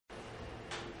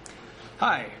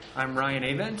Hi, I'm Ryan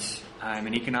Avent. I'm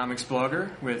an economics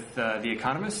blogger with The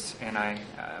Economist, and I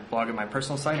blog at my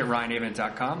personal site at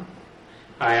ryanavent.com.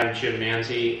 Hi, I'm Jim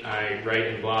Manzi. I write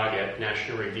and blog at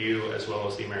National Review as well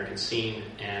as The American Scene,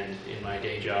 and in my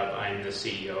day job, I'm the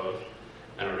CEO of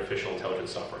an artificial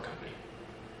intelligence software company.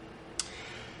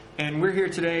 And we're here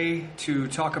today to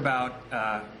talk about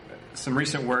some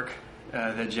recent work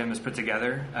that Jim has put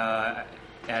together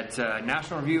at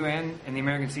National Review and in The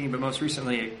American Scene, but most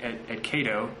recently at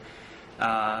Cato,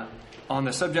 on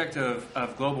the subject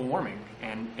of global warming.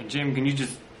 And Jim, can you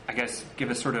just, I guess,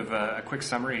 give us sort of a quick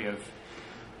summary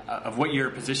of what your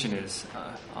position is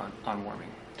on warming?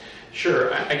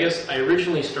 Sure. I guess I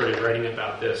originally started writing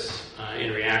about this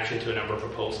in reaction to a number of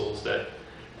proposals that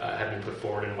have been put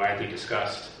forward and widely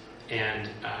discussed. And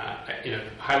in a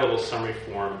high-level summary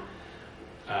form,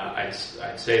 I'd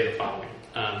say the following.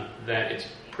 That it's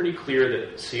pretty clear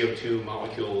that CO2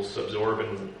 molecules absorb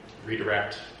and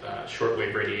redirect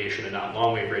shortwave radiation and not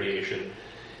long-wave radiation,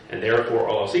 and therefore,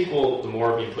 all else equal, the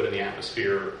more you put in the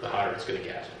atmosphere, the hotter it's going to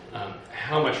get.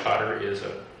 How much hotter is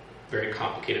a very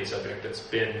complicated subject that's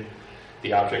been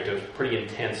the object of pretty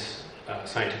intense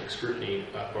scientific scrutiny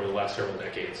over the last several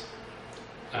decades.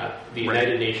 The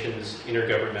United Nations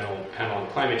Intergovernmental Panel on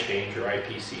Climate Change, or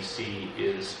IPCC,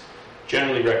 is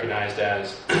generally recognized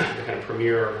as the kind of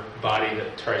premier body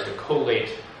that tries to collate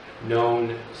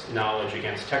known knowledge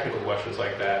against technical questions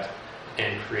like that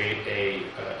and create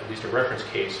at least a reference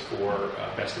case for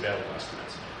best available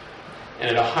estimates.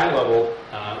 And at a high level,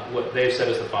 what they've said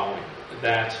is the following,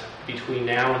 that between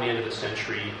now and the end of the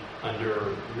century,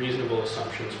 under reasonable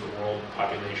assumptions for world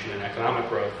population and economic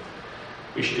growth,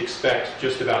 we should expect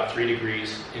just about 3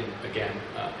 degrees, in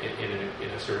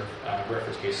a sort of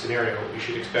reference case scenario, we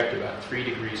should expect about 3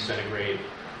 degrees centigrade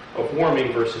of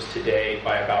warming versus today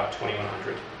by about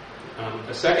 2100.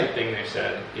 A second thing they've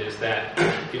said is that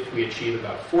if we achieve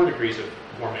about 4 degrees of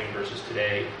warming versus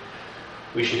today,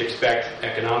 we should expect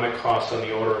economic costs on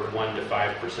the order of 1 to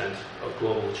 5% of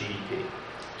global GDP.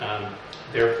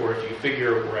 Therefore, if you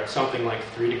figure we're at something like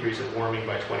 3 degrees of warming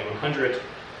by 2100,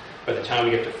 by the time we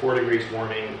get to 4 degrees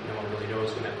warming, no one really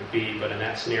knows when that would be, but in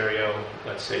that scenario,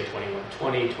 let's say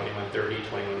 2120, 2130,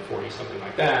 2140, something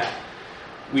like that,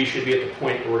 we should be at the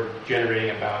point where we're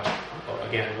generating about,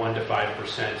 again, 1 to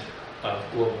 5% of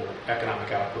global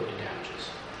economic output and damages.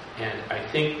 And I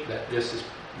think that this is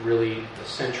really the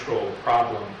central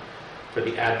problem for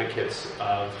the advocates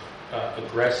of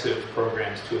aggressive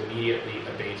programs to immediately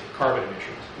abate carbon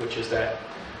emissions, which is that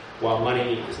while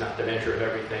money is not the measure of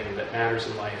everything that matters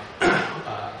in life,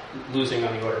 losing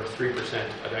on the order of 3%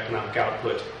 of economic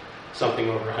output something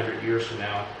over 100 years from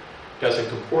now doesn't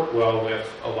comport well with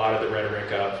a lot of the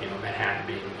rhetoric of Manhattan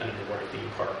being an underwater theme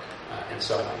park and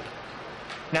so on.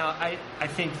 Now, I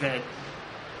think that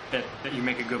you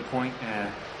make a good point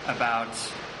about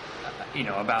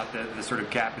the sort of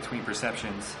gap between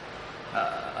perceptions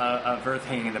of Earth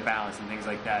hanging in the balance and things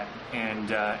like that,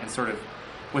 and sort of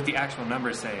what the actual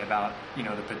numbers say about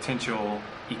the potential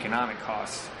economic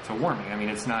costs to warming. I mean,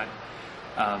 it's not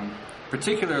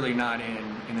particularly not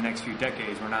in the next few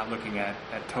decades. We're not looking at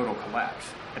total collapse.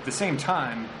 At the same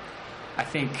time, I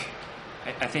think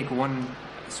one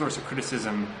source of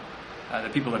criticism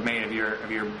that people have made of your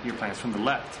plans, from the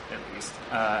left at least,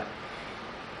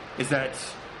 is that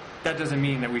doesn't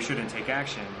mean that we shouldn't take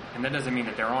action, and that doesn't mean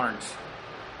that there aren't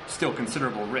still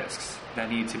considerable risks that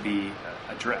need to be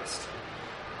addressed.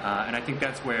 And I think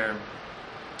that's where,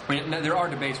 there are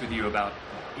debates with you about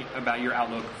your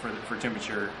outlook for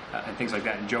temperature and things like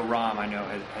that. And Joe Rahm, I know,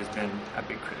 has been a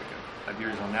big critic of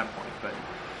yours on that point.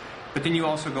 But then you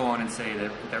also go on and say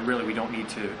that really we don't need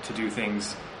to do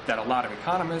things that a lot of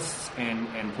economists and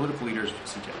political leaders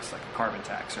suggest, like a carbon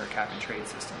tax or a cap and trade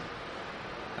system.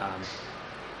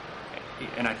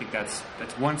 And I think that's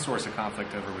one source of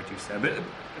conflict over what you said.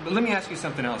 But let me ask you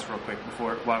something else real quick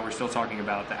while we're still talking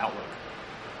about the outlook.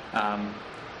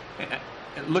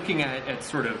 Looking at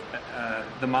sort of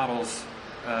the models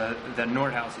that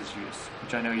Nordhaus has used,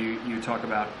 which I know you talk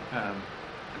about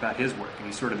his work, and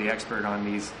he's sort of the expert on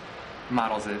these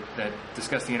models that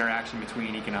discuss the interaction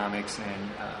between economics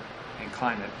and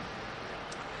climate.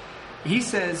 He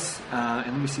says,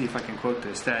 and let me see if I can quote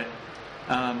this, that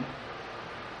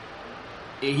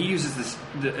he uses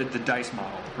the DICE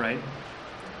model, right?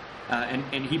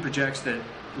 And he projects that,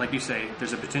 like you say,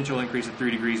 there's a potential increase of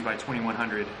 3 degrees by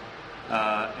 2100,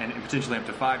 and potentially up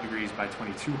to 5 degrees by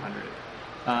 2200.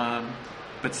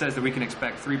 But says that we can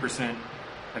expect 3%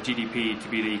 of GDP to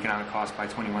be the economic cost by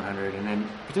 2100, and then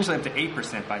potentially up to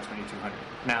 8% by 2200.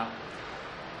 Now,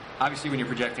 obviously, when you're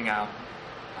projecting out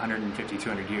 150,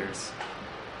 200 years,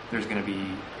 there's going to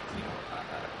be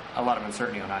a lot of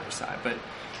uncertainty on either side. But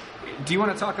do you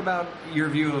want to talk about your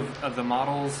view of the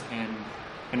models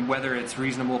and whether it's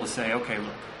reasonable to say, okay,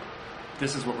 look,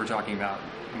 this is what we're talking about,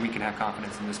 and we can have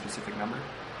confidence in this specific number?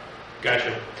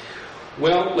 Gotcha.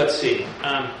 Well, let's see.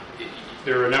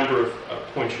 There are a number of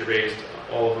points you raised,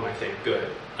 all of them I think good.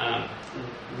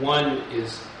 One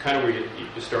is kind of where you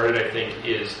started, I think,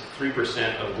 is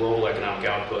 3% of global economic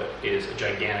output is a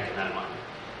gigantic amount of money.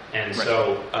 And right.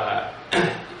 So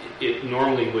it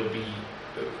normally would be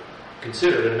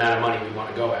considered an amount of money we want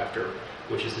to go after,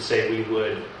 which is to say we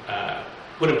would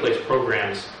put in place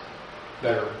programs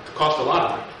that cost a lot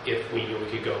of money if we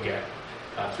could go get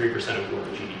 3% of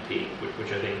global GDP,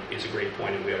 which I think is a great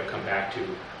point and we ought to come back to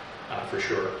for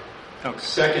sure. Okay.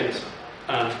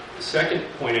 Second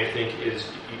point, I think, is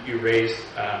you raised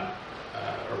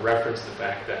or referenced the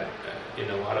fact that in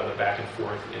a lot of the back and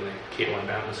forth in the Cato and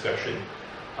Bound discussion,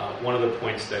 one of the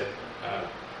points that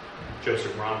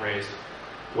Joseph Rahm raised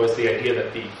was the idea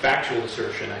that the factual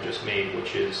assertion I just made,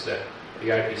 which is that the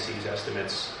IPCC's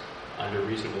estimates under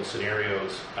reasonable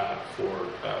scenarios for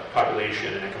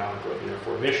population and economic growth and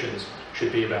therefore emissions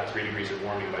should be about 3 degrees of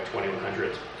warming by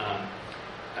 2100.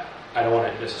 I don't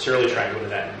want to necessarily try and go into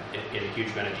that in a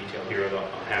huge amount of detail here, although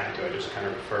I'm happy to. I just kind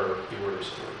of refer viewers,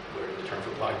 or whatever the term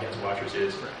for podcast watchers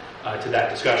is, to that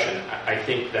discussion. I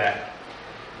think that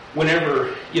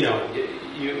whenever,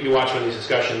 you watch one of these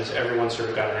discussions, everyone's sort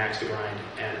of got an axe to grind,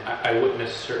 and I wouldn't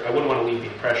want to leave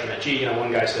the impression that,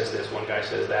 one guy says this, one guy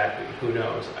says that, who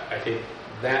knows? I think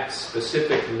that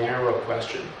specific narrow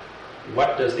question,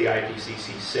 what does the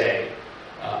IPCC say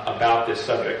about this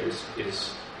subject,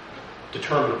 is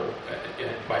determinable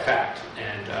by fact,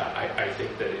 and I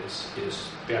think that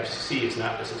the IPCC is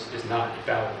not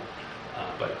infallible,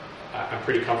 but I'm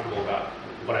pretty comfortable about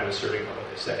what I'm asserting about what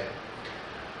they say.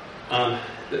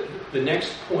 The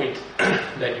next point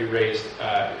that you raised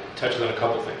touches on a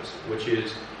couple things, which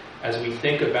is as we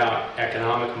think about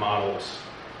economic models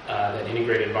that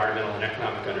integrate environmental and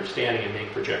economic understanding and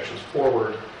make projections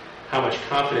forward, how much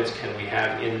confidence can we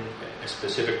have in a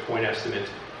specific point estimate,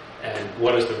 and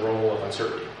what is the role of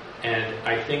uncertainty? And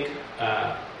I think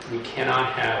we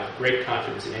cannot have great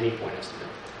confidence in any point estimate.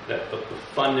 That the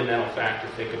fundamental factor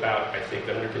to think about, I think,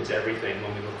 that underpins everything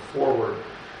when we look forward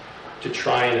to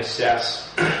try and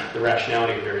assess the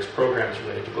rationality of various programs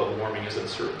related to global warming is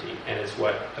uncertainty. And it's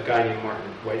what a guy named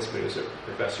Martin Weitzman, who's a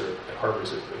professor at Harvard,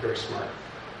 is a very smart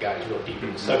guy who's real deep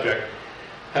in the subject,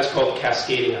 has called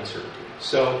cascading uncertainty.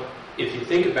 So if you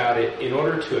think about it, in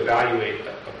order to evaluate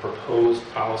a proposed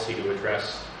policy to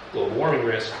address global warming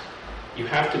risk, you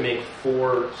have to make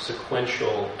 4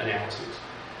 sequential analyses.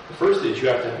 The first is you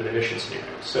have to have an emission scenario.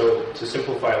 So to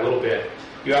simplify a little bit,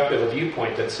 you have to have a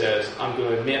viewpoint that says, I'm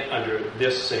going to emit under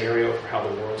this scenario for how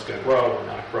the world's going to grow or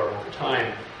not grow over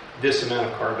time, this amount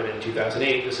of carbon in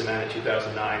 2008, this amount in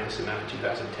 2009, this amount in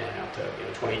 2010, out to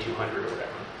 2200 or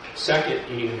whatever. Second,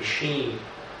 you need a machine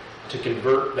to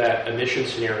convert that emission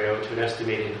scenario to an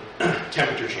estimated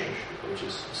temperature change, which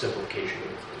is a simplification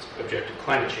of objective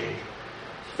climate change.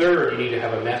 Third, you need to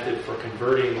have a method for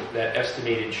converting that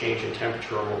estimated change in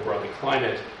temperature or more broadly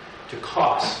climate to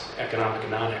costs, economic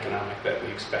and non-economic, that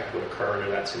we expect would occur under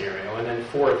that scenario. And then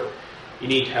fourth, you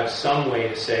need to have some way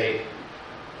to say,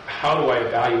 how do I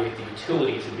evaluate the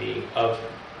utility to me of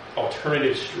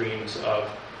alternative streams of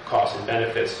costs and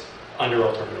benefits under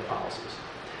alternative policies?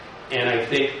 And I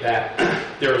think that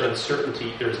there is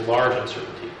uncertainty, there's large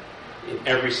uncertainty in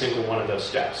every single one of those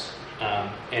steps.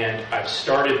 And I've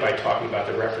started by talking about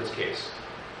the reference case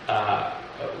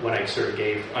when I sort of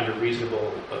gave under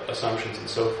reasonable assumptions and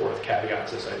so forth,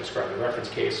 caveats as I described the reference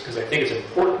case, because I think it's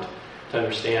important to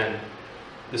understand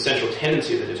the central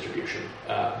tendency of the distribution.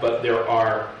 But there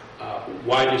are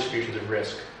wide distributions of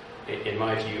risk, in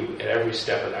my view, at every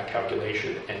step of that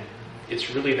calculation. And it's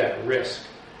really that risk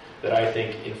that I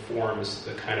think informs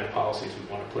the kind of policies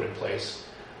we want to put in place,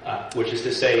 which is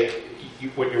to say,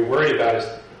 what you're worried about is,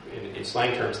 in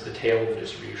slang terms, the tail of the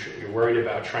distribution. You're worried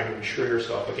about trying to insure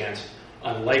yourself against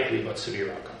unlikely but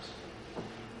severe outcomes.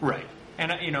 Right,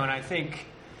 and and I think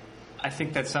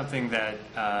that's something that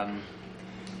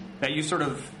that you sort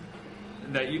of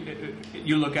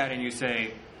you look at and you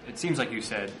say, it seems like you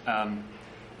said,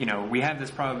 we have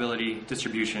this probability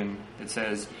distribution that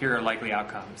says here are likely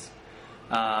outcomes,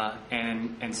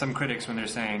 and some critics, when they're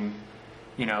saying,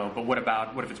 but what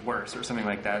if it's worse or something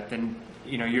like that, then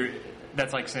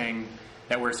that's like saying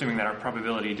that we're assuming that our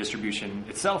probability distribution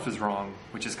itself is wrong,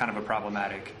 which is kind of a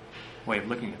problematic way of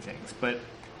looking at things. But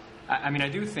I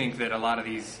do think that a lot of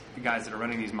these guys that are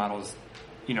running these models,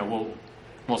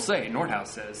 will say, Nordhaus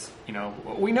says,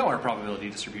 we know our probability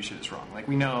distribution is wrong. Like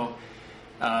we know,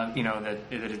 that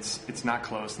it's not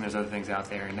close and there's other things out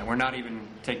there, and that we're not even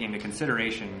taking into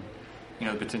consideration,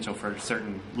 the potential for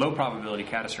certain low probability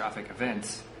catastrophic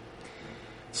events.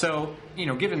 So,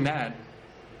 given that,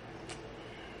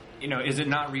 is it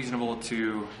not reasonable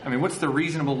to? I mean, what's the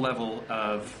reasonable level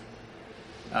of,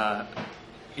 a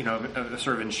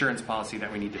sort of insurance policy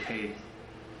that we need to pay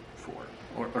for,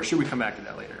 or should we come back to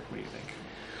that later? What do you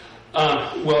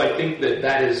think? Well, I think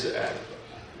that is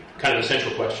kind of a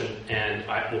central question, and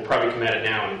we'll probably come at it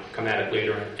now and come at it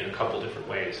later in a couple different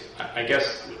ways. I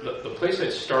guess the place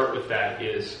I'd start with that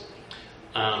is,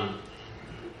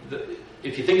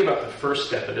 if you think about the first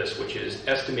step of this, which is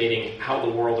estimating how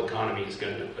the world economy is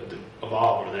going to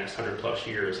evolve over the next 100 plus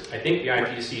years, I think the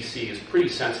IPCC is pretty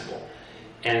sensible.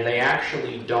 And they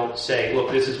actually don't say,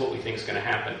 look, this is what we think is going to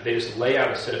happen. They just lay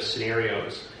out a set of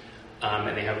scenarios,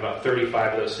 and they have about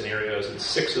 35 of those scenarios, and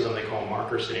 6 of them they call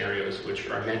marker scenarios, which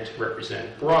are meant to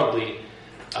represent broadly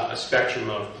a spectrum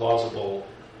of plausible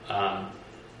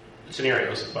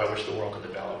scenarios by which the world could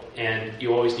develop. And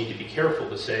you always need to be careful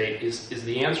to say, is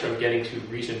the answer I'm getting to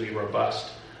reasonably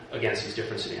robust against these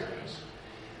different scenarios?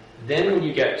 Then when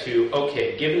you get to,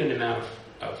 okay, given an amount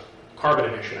of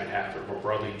carbon emission I have, or more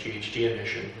broadly GHG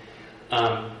emission,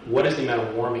 what is the amount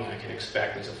of warming I can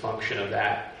expect as a function of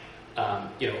that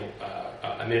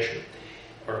emission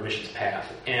or emissions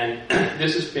path? And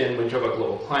this has been, when you talk about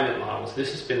global climate models,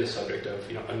 this has been the subject of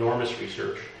enormous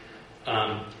research.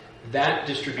 That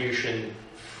distribution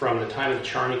from the time of the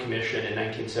Charney Commission in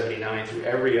 1979 through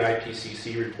every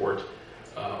IPCC report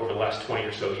over the last 20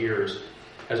 or so years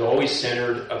has always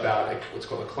centered about what's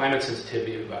called a climate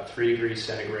sensitivity of about 3 degrees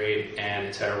centigrade, and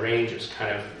it's at a range of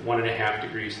kind of 1.5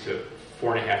 degrees to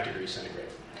 4.5 degrees centigrade.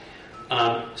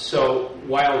 So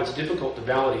while it's difficult to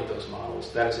validate those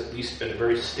models, that has at least been a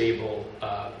very stable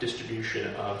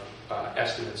distribution of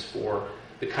estimates for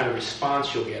the kind of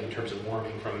response you'll get in terms of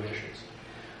warming from emissions.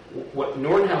 What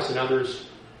Nordhaus and others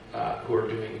who are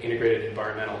doing integrated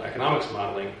environmental economics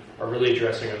modeling are really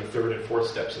addressing are the third and fourth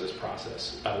steps of this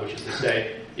process, which is to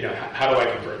say, how do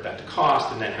I convert that to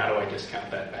cost, and then how do I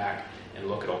discount that back and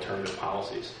look at alternative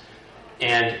policies?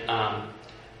 And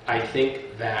I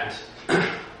think that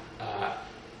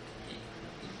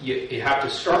you have to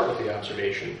start with the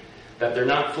observation that they're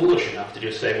not foolish enough to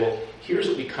just say, well, here's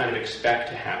what we kind of expect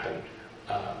to happen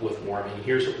with warming.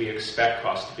 Here's what we expect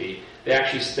costs to be. They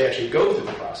actually go through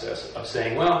the process of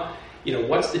saying, well,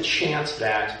 what's the chance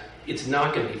that it's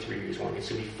not going to be 3 degrees warming, it's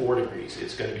going to be 4 degrees,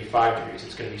 it's going to be 5 degrees,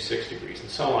 it's going to be 6 degrees, and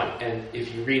so on. And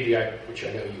if you read which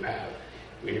I know you have,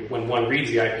 when one reads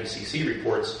the IPCC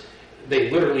reports, they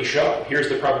literally show, here's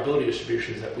the probability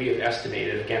distributions that we have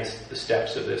estimated against the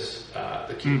steps of this,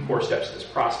 the key core steps of this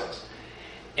process.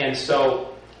 And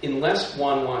so, unless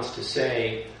one wants to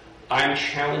say, I'm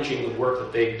challenging the work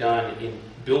that they've done in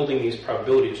building these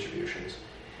probability distributions,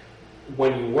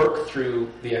 when you work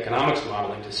through the economics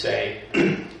modeling to say,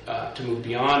 to move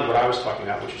beyond what I was talking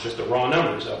about, which is just the raw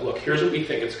numbers of, look, here's what we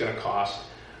think it's going to cost,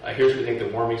 here's what we think the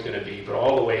warming is going to be, but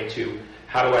all the way to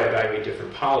how do I evaluate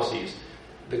different policies,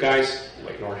 the guys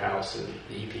like Nordhaus and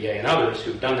the EPA and others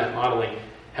who've done that modeling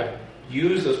have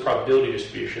used those probability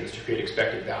distributions to create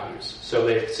expected values. So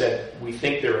they've said, we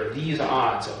think there are these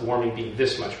odds of warming being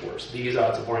this much worse, these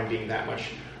odds of warming being that much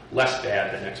less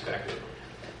bad than expected.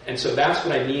 And so that's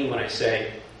what I mean when I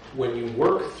say, when you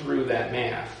work through that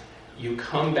math, you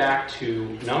come back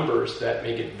to numbers that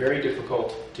make it very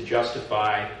difficult to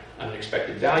justify on an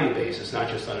expected value basis, not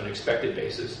just on an expected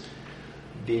basis,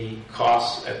 the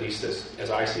costs, at least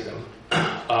as I see them,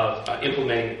 of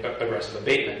implementing aggressive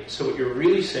abatement. So what you're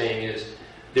really saying is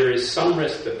there is some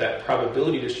risk that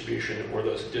probability distribution or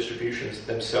those distributions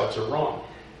themselves are wrong.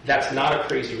 That's not a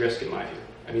crazy risk in my view.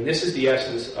 I mean, this is the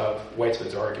essence of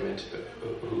Weitzman's argument,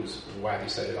 who's widely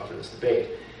cited often in this debate,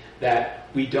 that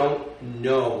we don't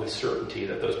know with certainty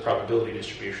that those probability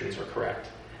distributions are correct.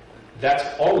 That's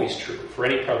always true for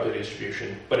any probability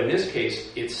distribution, but in this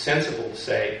case, it's sensible to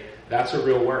say that's a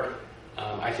real worry.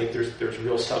 I think there's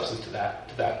real substance to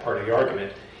that part of the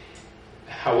argument.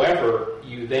 However,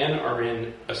 you then are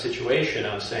in a situation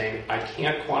of saying, I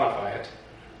can't quantify it.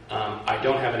 I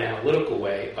don't have an analytical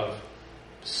way of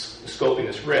scoping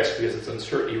this risk because it's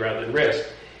uncertainty rather than risk.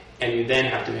 And you then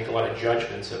have to make a lot of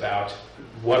judgments about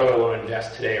what do I want to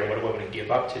invest today or what do I want to give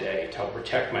up today to help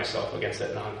protect myself against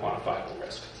that non-quantifiable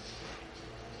risk.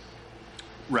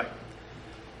 Right.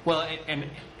 Well, and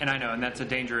I know, and that's a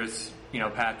dangerous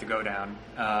path to go down.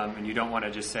 And you don't want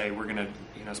to just say we're going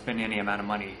to spend any amount of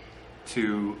money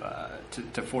to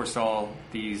forestall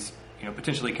these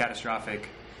potentially catastrophic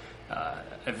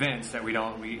events that we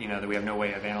have no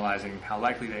way of analyzing how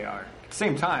likely they are. the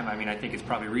same time, I mean, I think it's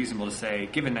probably reasonable to say,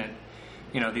 given that,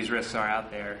 these risks are out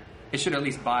there, it should at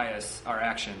least bias our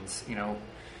actions,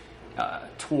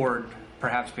 toward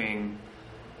perhaps being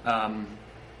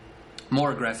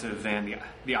more aggressive than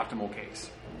the optimal case,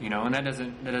 and that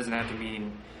doesn't have to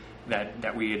mean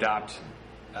that we adopt,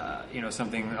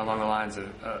 something along the lines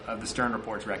of the Stern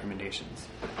Report's recommendations,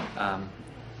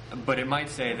 but it might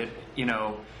say that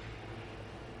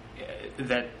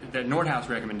that Nordhaus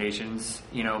recommendations,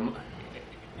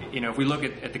 if we look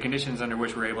at the conditions under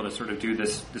which we're able to sort of do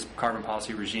this carbon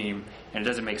policy regime, and it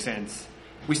doesn't make sense,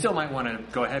 we still might want to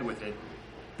go ahead with it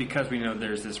because we know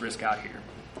there's this risk out here.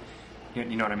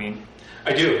 You know what I mean?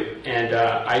 I do, and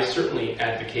I certainly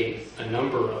advocate a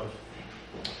number of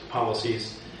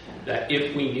policies that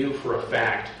if we knew for a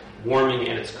fact warming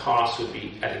and its costs would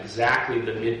be at exactly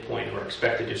the midpoint of our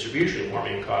expected distribution of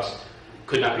warming costs,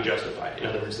 could not be justified. In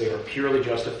other words, they were purely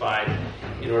justified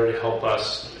in order to help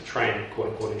us try and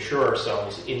quote-unquote insure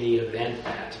ourselves in the event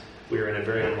that we were in a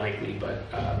very unlikely but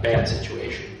bad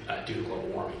situation due to global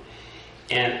warming.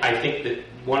 And I think that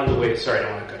one of the ways... Sorry, I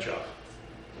don't want to cut you off.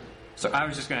 So I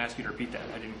was just going to ask you to repeat that.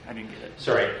 I didn't get it.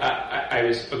 Sorry, I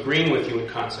was agreeing with you in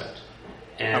concept.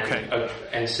 And, okay.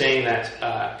 And saying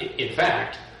that, in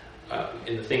fact,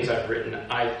 in the things I've written,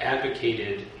 I've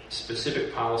advocated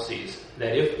specific policies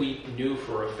that if we knew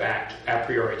for a fact, a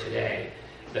priori today,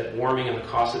 that warming and the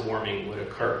cost of warming would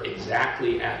occur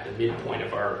exactly at the midpoint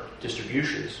of our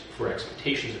distributions for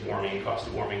expectations of warming and cost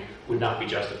of warming would not be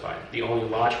justified. The only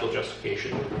logical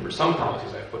justification for some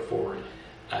policies I've put forward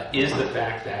is the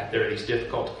fact that there are these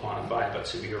difficult to quantify but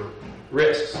severe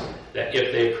risks that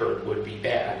if they occurred would be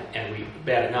bad, and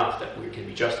bad enough that we can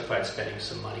be justified spending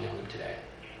some money on them today.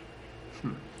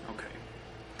 Okay.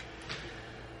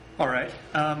 All right.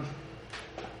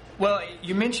 Well,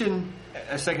 you mentioned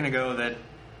a second ago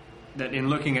that in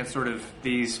looking at sort of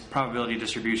these probability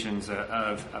distributions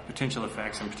of potential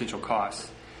effects and potential costs,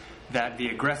 that the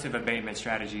aggressive abatement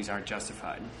strategies aren't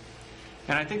justified.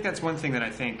 And I think that's one thing that I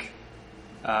think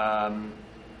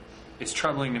is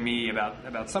troubling to me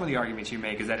about some of the arguments you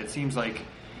make, is that it seems like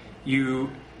you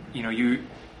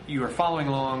are following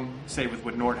along, say, with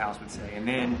what Nordhaus would say, and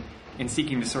then in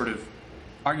seeking to sort of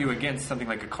argue against something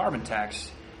like a carbon tax,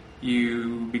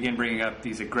 you begin bringing up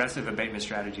these aggressive abatement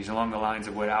strategies along the lines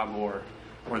of what Al Gore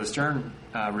or the Stern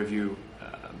Review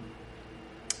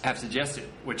have suggested,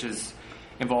 which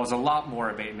involves a lot more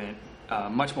abatement,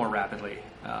 much more rapidly,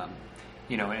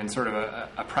 and sort of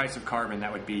a price of carbon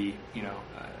that would be,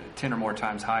 10 or more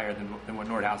times higher than what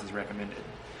Nordhaus has recommended.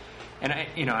 And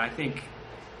I think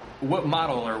what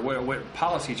model or what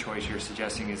policy choice you're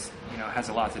suggesting is, has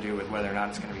a lot to do with whether or not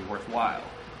it's going to be worthwhile.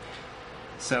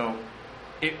 So,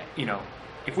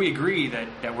 if we agree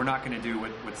that we're not going to do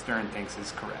what Stern thinks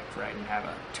is correct, right, and have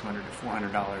a $200 to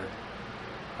 $400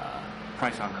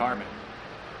 price on carbon,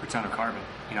 per ton of carbon,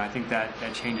 I think that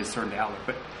changes sort of the outlook.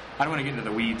 But I don't want to get into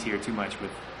the weeds here too much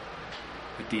with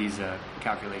these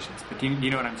calculations. But do you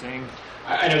know what I'm saying?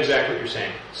 I know exactly what you're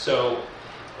saying. So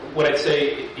what I'd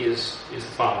say is the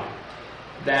following.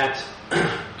 That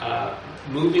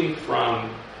moving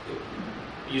from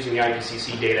using the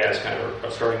IPCC data as kind of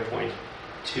a starting point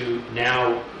to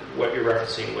now what you're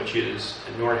referencing, which is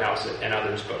Nordhaus and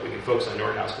others, but we can focus on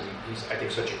Nordhaus because he's, I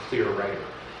think, such a clear writer.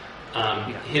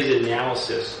 His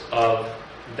analysis of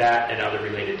that and other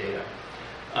related data.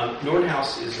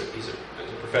 Nordhaus is a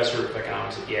professor of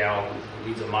economics at Yale who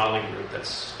leads a modeling group that's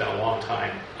spent a long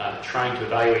time trying to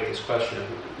evaluate this question of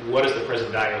what is the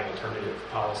present value of alternative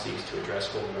policies to address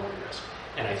global warming risk.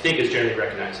 And I think is generally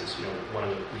recognized as one of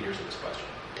the leaders of this question.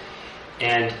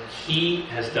 And he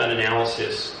has done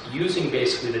analysis using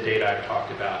basically the data I've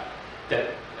talked about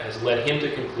that has led him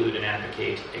to conclude and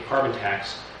advocate a carbon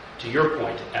tax, to your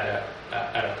point, at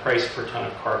a price per ton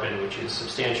of carbon which is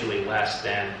substantially less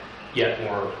than yet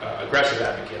more aggressive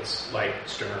advocates like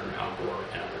Stern, Al Gore,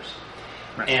 and others.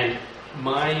 Right. And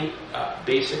my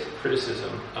basic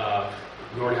criticism of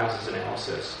Nordhaus's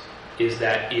analysis is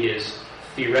that it is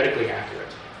theoretically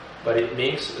accurate, but it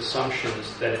makes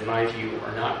assumptions that, in my view,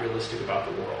 are not realistic about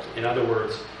the world. In other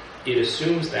words, it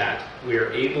assumes that we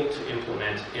are able to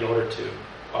implement, in order to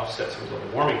offset some global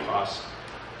warming costs,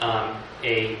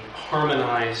 a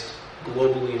harmonized,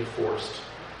 globally enforced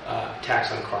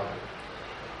tax on carbon.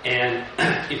 And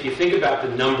if you think about the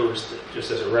numbers,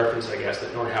 just as a reference, I guess,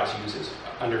 that Nordhaus uses,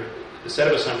 under the set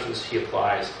of assumptions he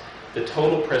applies, the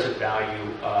total present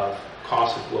value of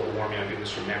cost of global warming, I'm doing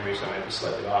this from memory, so I might be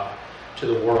slightly off, to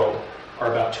the world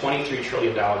are about $23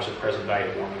 trillion of present value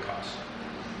of warming costs.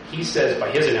 He says, by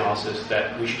his analysis,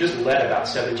 that we should just let about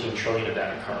 $17 trillion of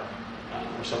that occur. And if you think about the numbers, just as a reference, I guess, that Nordhaus uses, under the set of assumptions he applies, the total present value of cost of global warming, I'm doing this from memory, so I might be slightly off, to the world are about $23 trillion of present value of warming costs. He says, by his analysis, that we should just let about $17 trillion of that occur.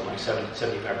 or something like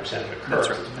 75% of it occurs.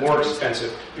 Right. It's more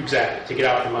expensive, exactly, to get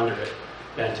out from under it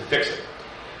than to fix it.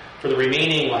 For the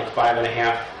remaining, like $5.5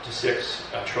 to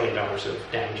 $6 trillion of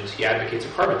damages, he advocates a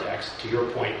carbon tax. To your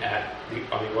point,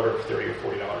 on the order of $30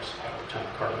 or $40 per ton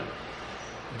of carbon.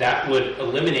 That would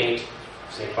eliminate,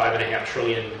 say, $5.5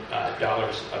 trillion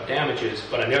of damages,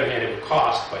 but on the other hand, it would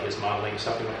cost, by his modeling,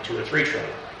 something like $2 or $3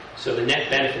 trillion. So the net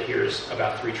benefit here is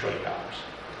about $3 trillion.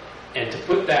 And to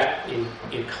put that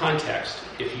in context,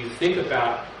 if you think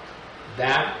about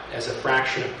that as a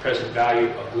fraction of present value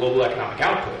of global economic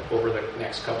output over the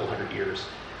next couple hundred years,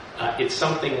 it's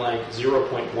something like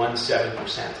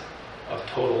 0.17% of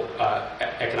total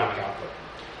economic output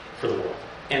for the world.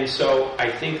 And so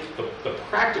I think the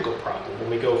practical problem when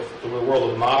we go from the world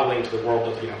of modeling to the world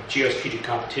of geostrategic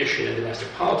competition and domestic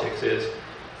politics is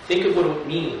think of what it would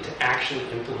mean to actually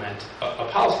implement a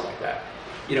policy like that.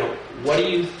 What do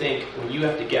you think when you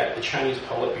have to get the Chinese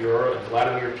Politburo and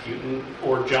Vladimir Putin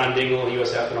or John Dingell and the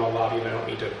U.S. ethanol lobby, and I don't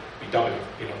mean to be dumping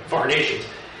foreign nations,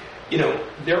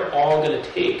 they're all going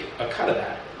to take a cut of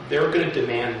that. They're going to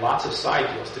demand lots of side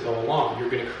deals to go along. You're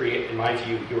going to create, in my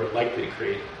view, you are likely to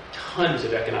create tons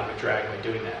of economic drag by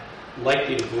doing that,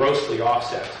 likely to grossly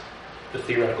offset the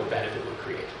theoretical benefit it would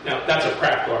create. Now, that's a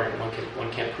practical argument.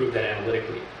 One can't prove that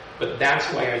analytically. But that's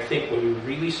why I think when you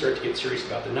really start to get serious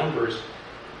about the numbers,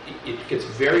 it gets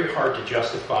very hard to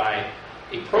justify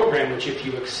a program which, if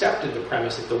you accepted the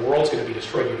premise that the world's going to be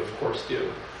destroyed, you'd of course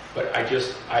do. But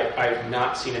I've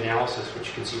not seen analysis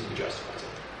which conceivably justifies it.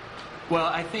 Well,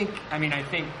 I think I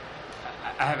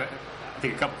have a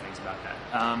couple things about that.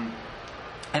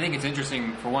 I think it's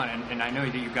interesting, for one, and I know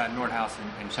that you've got Nordhaus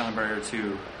and Schellenberger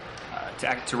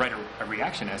to write a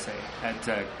reaction essay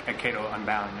at Cato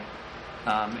Unbound,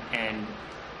 and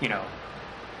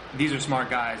these are smart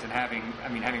guys, and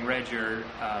having read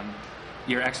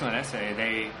your excellent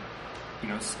essay,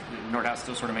 Nordhaus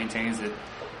still sort of maintains that,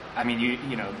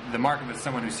 the mark of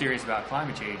someone who's serious about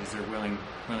climate change is their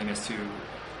willingness to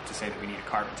say that we need a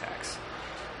carbon tax.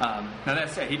 Now that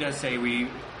said, he does say we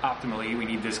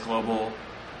need this global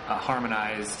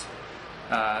harmonized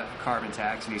carbon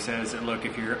tax, and he says that, look,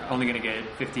 if you're only going to get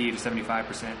 50 to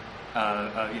 75%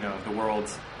 of the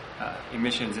world's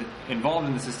emissions involved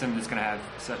in the system, that's going to have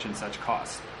such and such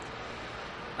costs.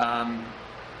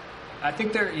 I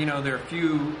think there are a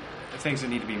few things that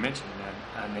need to be mentioned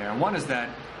in there, and one is that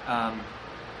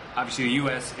obviously the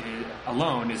U.S.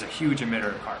 alone is a huge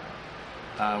emitter of carbon.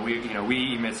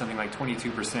 We emit something like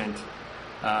 22%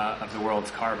 of the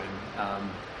world's carbon,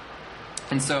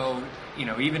 and so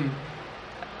even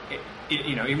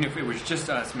if it was just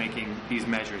us making these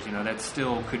measures, that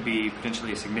still could be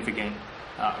potentially a significant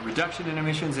reduction in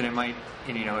emissions, and it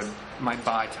might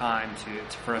buy time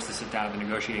for us to sit down at the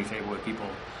negotiating table with people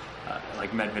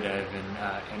like Medvedev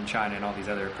and China and all these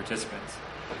other participants.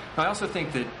 Now, I also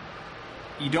think that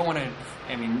you don't want to.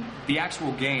 The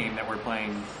actual game that we're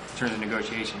playing in terms of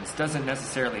negotiations doesn't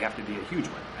necessarily have to be a huge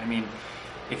one.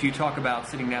 If you talk about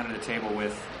sitting down at a table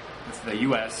with the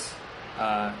U.S.,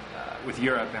 with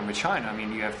Europe, and with China,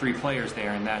 you have three players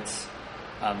there, and that's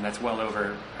well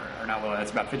over, or not well,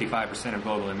 that's about 55% of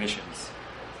global emissions.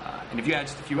 And if you add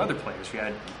just a few other players, if you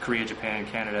add Korea, Japan,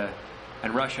 Canada,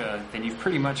 and Russia, then you've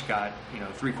pretty much got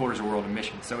 3/4 of world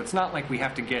emissions. So it's not like we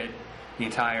have to get the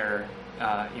entire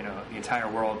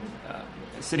world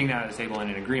sitting down at a table in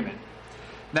an agreement.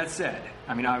 That said,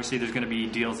 obviously there's going to be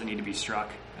deals that need to be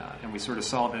struck, and we sort of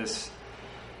saw this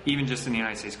even just in the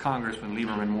United States Congress when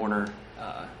Lieberman Warner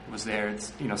was there.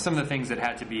 It's some of the things that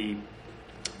had to be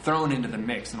thrown into the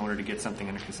mix in order to get something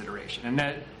into consideration, and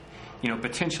that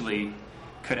potentially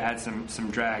could add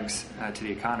some drags to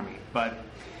the economy. But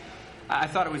I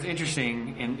thought it was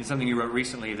interesting in something you wrote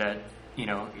recently that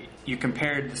you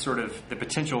compared the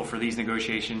potential for these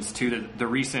negotiations to the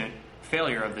recent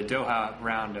failure of the Doha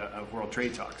round of World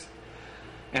Trade Talks,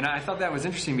 and I thought that was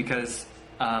interesting because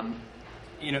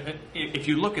if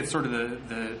you look at sort of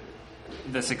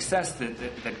the success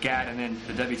that GATT and then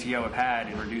the WTO have had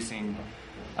in reducing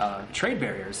trade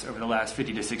barriers over the last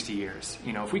 50 to 60 years,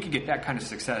 if we could get that kind of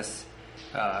success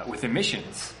with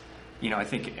emissions, I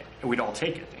think we'd all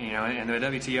take it. And the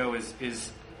WTO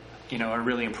is a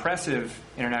really impressive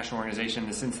international organization in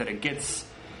the sense that it gets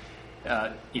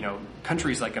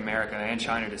countries like America and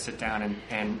China to sit down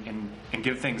and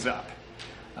give things up.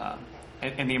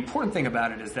 And the important thing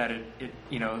about it is that it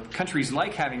countries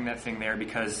like having that thing there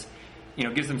because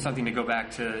it gives them something to go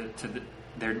back to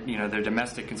their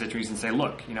domestic constituencies and say,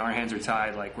 look, our hands are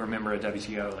tied, like we're a member of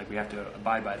WTO, like we have to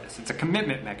abide by this. It's a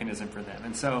commitment mechanism for them.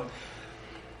 And so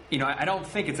I don't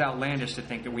think it's outlandish to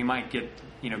think that we might get,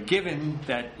 given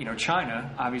that,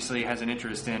 China obviously has an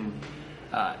interest in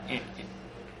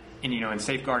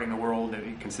safeguarding the world,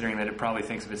 considering that it probably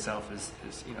thinks of itself as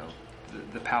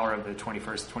the power of the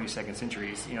 21st, 22nd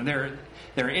centuries. There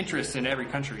are interests in every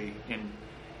country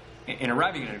in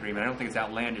arriving at an agreement. I don't think it's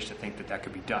outlandish to think that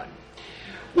could be done.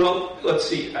 Well, let's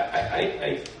see.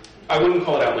 I wouldn't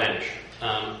call it outlandish.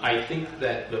 I think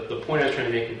that the point I was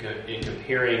trying to make in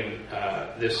comparing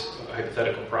this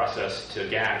hypothetical process to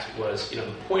GATT was, the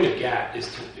point of GATT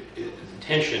the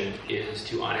intention is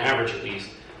to, on average at least,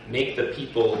 make the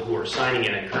people who are signing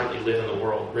it and currently live in the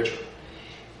world richer.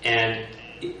 And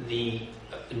the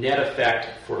net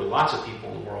effect for lots of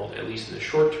people in the world, at least in the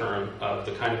short term, of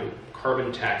the kind of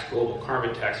global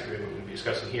carbon tax agreement we'll be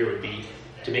discussing here would be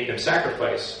to make them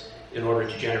sacrifice in order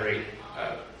to generate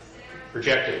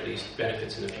projected at least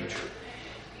benefits in the future.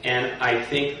 And I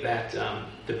think that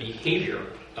the behavior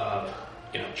of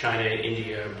China,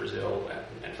 India, Brazil,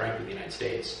 and frankly the United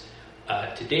States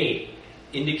to date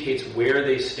indicates where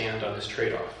they stand on this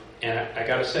trade-off. And I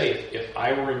got to say, if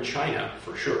I were in China,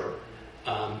 for sure,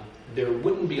 there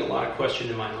wouldn't be a lot of question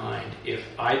in my mind if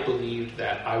I believed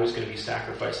that I was going to be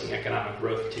sacrificing economic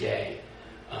growth today,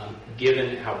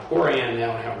 given how poor I am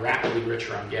now and how rapidly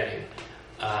richer I'm getting.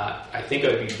 I think I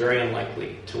would be very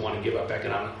unlikely to want to give up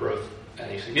economic growth at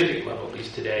a significant level, at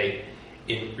least today,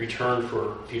 in return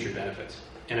for future benefits.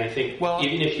 And I think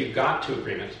even if you got to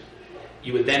agreement,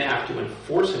 you would then have to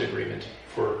enforce an agreement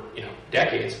for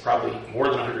decades, probably more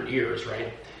than 100 years,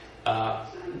 right?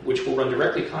 Which will run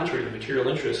directly contrary to the material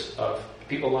interests of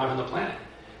people alive on the planet.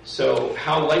 So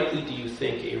how likely do you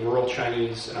think a rural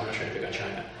Chinese, and I'm not trying to pick on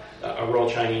China, a rural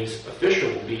Chinese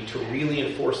official will be to really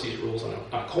enforce these rules on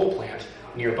a coal plant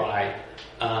nearby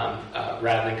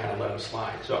rather than kind of let them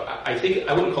slide? So I think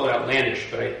I wouldn't call it outlandish,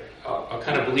 but I'll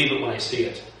kind of believe it when I see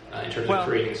it in terms of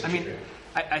creating such agreement.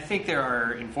 I think there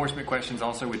are enforcement questions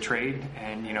also with trade,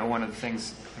 and one of the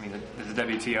things, the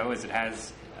WTO is it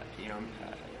has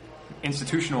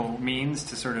institutional means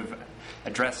to sort of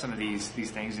address some of these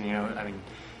things, and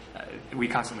we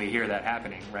constantly hear that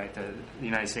happening, right? The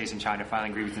United States and China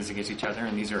filing grievances against each other,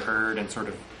 and these are heard and sort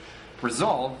of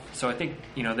resolved. So I think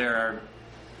there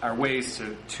are ways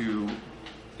to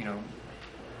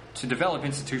develop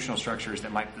institutional structures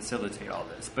that might facilitate all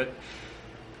this. But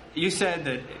you said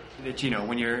that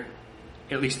when you're,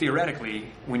 at least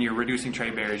theoretically, when you're reducing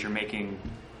trade barriers, you're making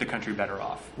the country better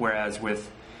off. Whereas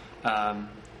with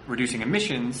reducing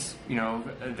emissions,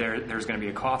 there's going to be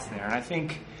a cost there. And I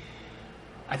think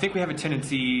we have a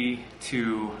tendency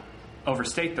to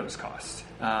overstate those costs.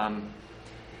 And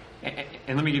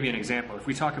let me give you an example. If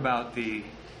we talk about the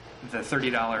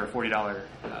 $30 or $40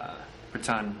 per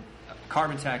ton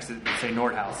carbon tax that, say,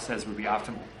 Nordhaus says would be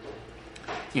optimal,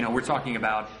 we're talking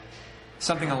about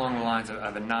something along the lines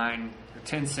of a 9 or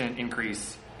 10 cent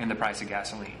increase in the price of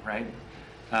gasoline, right?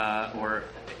 Or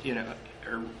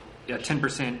a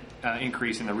 10%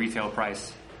 increase in the retail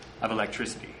price of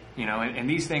electricity. And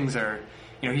these things are,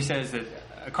 he says that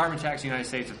a carbon tax in the United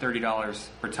States of $30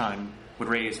 per ton would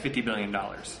raise $50 billion.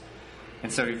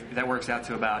 And so that works out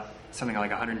to about something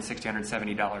like $160,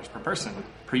 $170 per person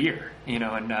per year.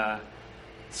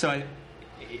 So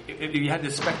if you had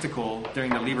this spectacle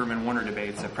during the Lieberman-Warner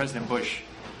debates of President Bush,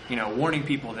 warning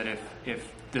people that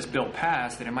if this bill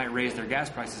passed, that it might raise their gas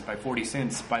prices by 40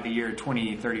 cents by the year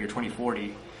 2030 or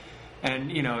 2040.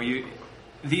 And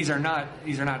these are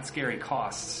not scary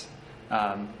costs,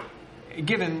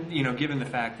 given the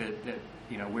fact that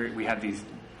we have these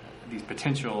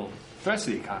potential threats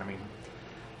to the economy.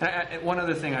 And one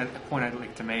other point I'd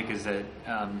like to make is that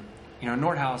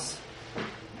Nordhaus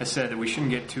has said that we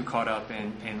shouldn't get too caught up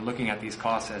in looking at these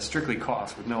costs as strictly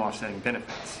costs with no offsetting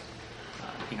benefits.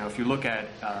 If you look at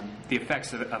the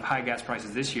effects of high gas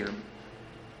prices this year,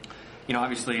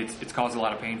 obviously it's caused a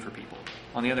lot of pain for people.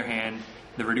 On the other hand,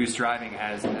 the reduced driving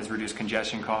has reduced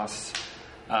congestion costs.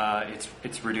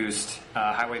 It's reduced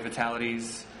highway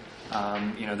fatalities.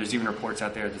 There's even reports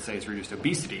out there that say it's reduced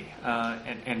obesity.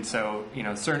 And so,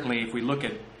 certainly if we look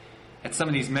at some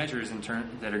of these measures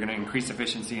that are going to increase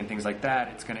efficiency and things like that,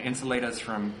 it's going to insulate us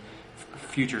from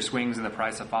future swings in the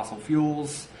price of fossil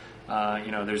fuels.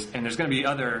 There's going to be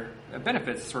other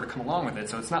benefits that sort of come along with it.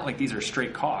 So it's not like these are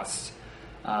straight costs,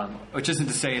 which isn't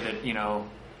to say that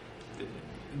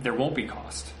there won't be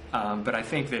cost. But I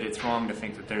think that it's wrong to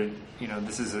think that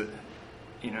this is a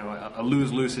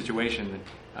lose-lose situation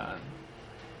that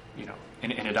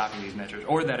in adopting these measures,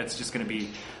 or that it's just going to be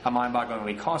a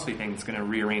mind-bogglingly costly thing that's going to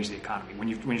rearrange the economy. When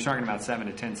you're talking about 7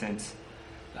 to 10 cents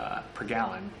per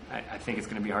gallon, I think it's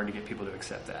going to be hard to get people to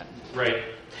accept that. Right.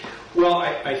 Well,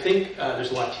 I think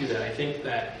there's a lot to that. I think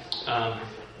that,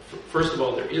 first of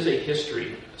all, there is a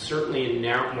history, certainly in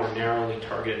more narrowly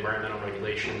targeted environmental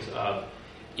regulations, of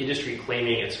industry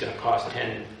claiming it's going to cost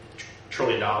 $10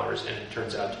 trillion, and it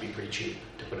turns out to be pretty cheap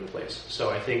to put in place. So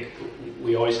I think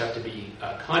we always have to be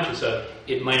conscious of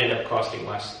it might end up costing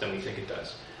less than we think it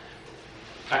does.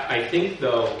 I think,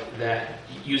 though, that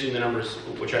using the numbers,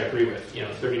 which I agree with,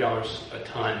 $30 a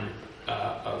ton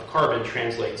of carbon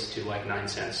translates to like 9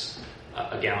 cents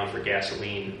a gallon for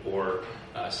gasoline, or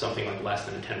something like less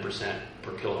than a 10%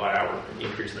 per kilowatt hour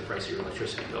increase in the price of your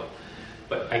electricity bill.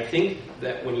 But I think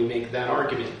that when you make that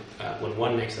argument, when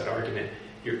one makes that argument,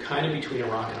 you're kind of between a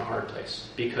rock and a hard place.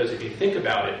 Because if you think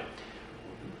about it,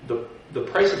 the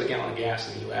price of a gallon of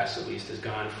gas in the U.S. at least has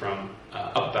gone from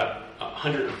up about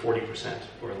 140%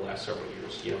 over the last several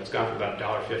years. It's gone from about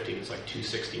 $1.50 to it's like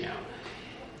 $2.60 now,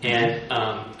 and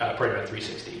probably about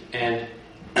 $3.60. And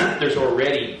there's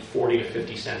already 40 to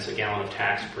 50 cents a gallon of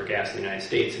tax per gas in the United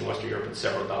States. In Western Europe, it's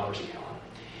several dollars a gallon.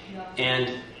 Yeah.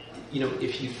 And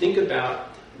if you think about,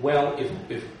 well,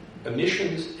 if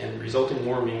emissions and resulting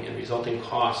warming and resulting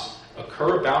costs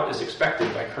occur about as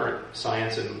expected by current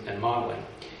science and modeling,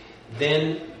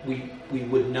 then we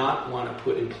would not want to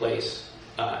put in place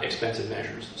expensive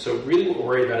measures. So really what we're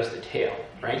worried about is the tail,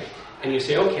 right? And you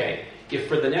say, okay, if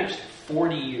for the next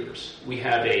 40 years we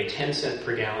have a 10 cent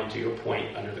per gallon, to your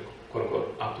point, under the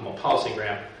quote-unquote optimal policy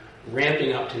graph,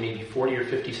 ramping up to maybe 40 or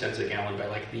 50 cents a gallon by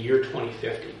like the year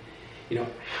 2050,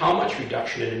 how much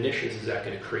reduction in emissions is that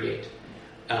going to create?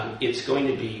 It's going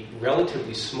to be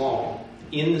relatively small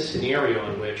in the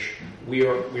scenario in which we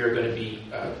are going to be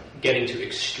getting to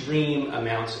extreme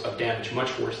amounts of damage,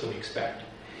 much worse than we expect.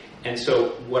 And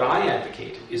so what I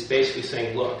advocate is basically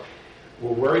saying, look,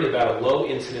 we're worried about a low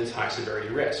incidence, high severity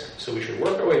risk. So we should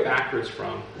work our way backwards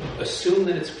from assume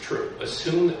that it's true.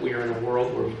 Assume that we are in a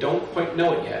world where we don't quite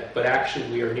know it yet, but actually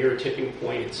we are near a tipping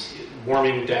point.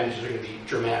 Warming damages are going to be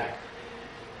dramatic.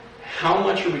 How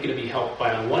much are we going to be helped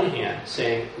by, on one hand,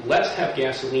 saying, let's have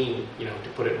gasoline, to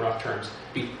put it in rough terms,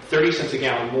 be 30 cents a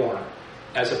gallon more,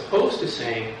 as opposed to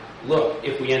saying, look,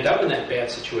 if we end up in that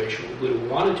bad situation, what we would have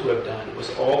wanted to have done was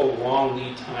all the long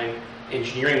lead time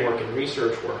engineering work and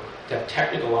research work to have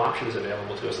technical options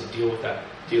available to us to deal with that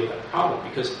problem.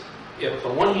 Because if,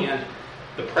 on one hand,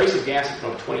 the price of gas is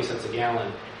going up 20 cents a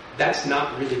gallon, that's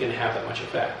not really going to have that much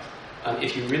effect.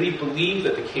 If you really believe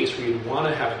that the case where you'd want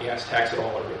to have a gas tax at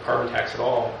all or a carbon tax at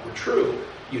all were true,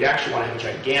 you'd actually want to have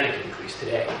a gigantic increase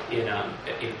today in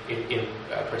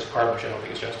price of carbon, which I don't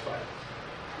think is justified.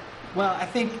 Well, I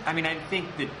think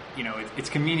that it's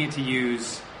convenient to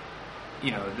use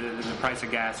the price of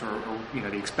gas or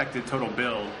the expected total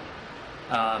bill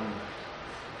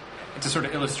to sort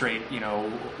of illustrate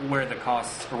where the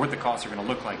costs or what the costs are going to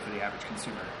look like for the average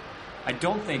consumer. I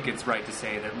don't think it's right to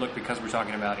say that, look, because we're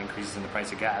talking about increases in the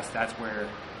price of gas, that's where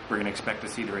we're going to expect to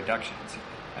see the reductions.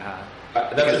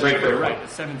 That's a great point. Right. A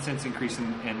 7 cents increase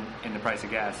in the price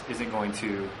of gas isn't going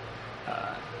to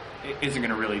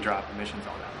really drop emissions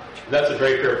all that much. That's a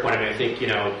very fair point. I think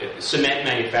cement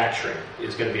manufacturing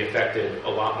is going to be affected a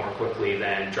lot more quickly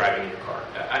than driving in your car.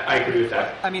 I agree with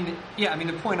that.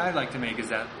 The point I'd like to make is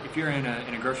that if you're in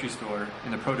a grocery store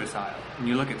in the produce aisle and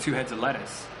you look at 2 heads of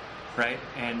lettuce, right,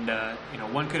 and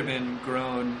one could have been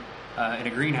grown in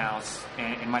a greenhouse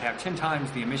and might have 10 times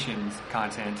the emissions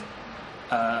content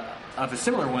of a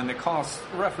similar one that costs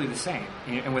roughly the same.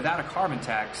 And without a carbon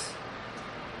tax,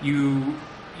 you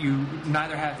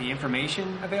neither have the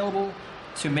information available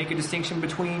to make a distinction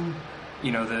between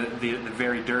the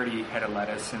very dirty head of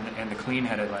lettuce and the clean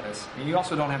head of lettuce. And you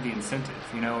also don't have the incentive.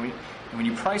 And when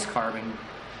you price carbon,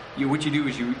 what you do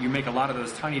is you make a lot of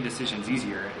those tiny decisions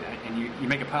easier, and you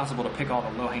make it possible to pick all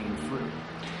the low-hanging fruit.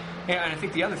 And I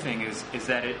think the other thing is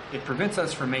that it prevents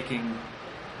us from making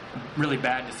really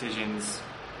bad decisions,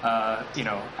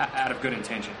 out of good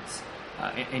intentions.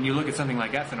 And you look at something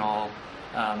like ethanol,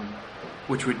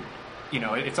 which would,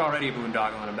 it's already a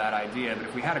boondoggle and a bad idea, but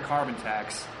if we had a carbon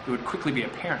tax, it would quickly be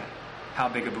apparent how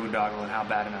big a boondoggle and how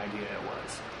bad an idea it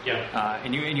was. Yeah.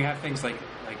 And you have things like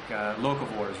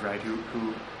locavores, right,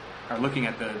 who are looking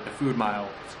at the food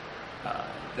miles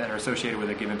that are associated with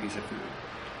a given piece of food.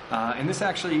 And this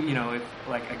actually,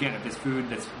 if this food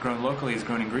that's grown locally is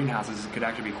grown in greenhouses, it could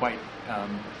actually be quite,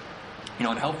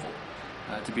 unhelpful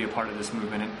to be a part of this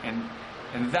movement.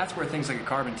 And that's where things like a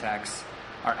carbon tax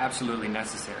are absolutely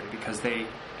necessary, because they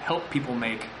help people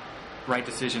make right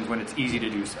decisions when it's easy to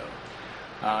do so.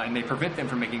 And they prevent them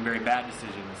from making very bad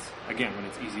decisions, again, when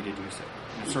it's easy to do so.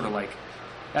 And it's sort of like,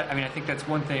 I think that's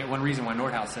one reason why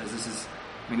Nordhaus says this is,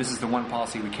 mean, this is the one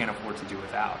policy we can't afford to do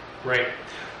without. Right.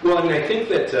 Well, I mean, I think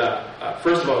that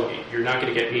first of all, you're not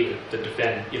going to get me to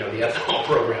defend, the ethanol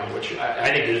program, which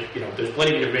I think there's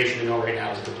plenty of information to know right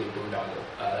now is a complete boondoggle.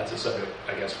 That's a subject,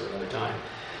 I guess, for another time.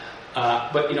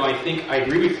 But I think I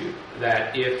agree with you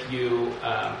that if you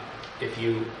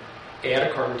add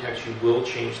a carbon tax, you will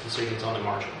change decisions on the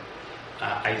margin.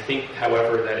 I think,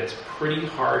 however, that it's pretty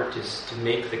hard to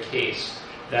make the case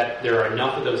that there are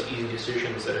enough of those easy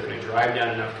decisions that are going to drive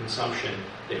down enough consumption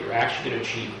that you're actually going to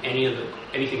achieve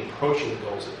anything approaching the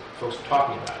goals that folks are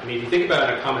talking about. I mean, if you think about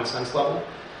it on a common sense level,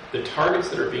 the targets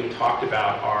that are being talked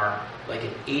about are like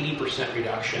an 80%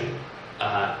 reduction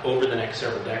over the next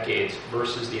several decades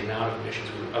versus the amount of emissions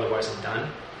we would otherwise have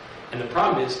done. And the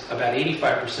problem is about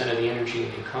 85% of the energy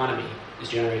in the economy is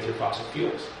generated through fossil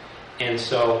fuels. And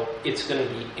so it's going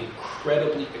to be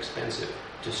incredibly expensive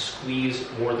to squeeze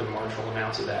more than marginal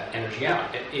amounts of that energy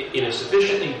out. In a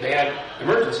sufficiently bad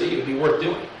emergency, it would be worth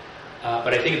doing.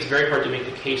 But I think it's very hard to make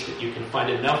the case that you can find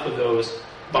enough of those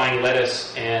buying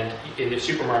lettuce and in the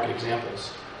supermarket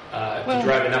examples to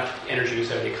drive enough energy use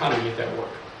out of the economy to make that work.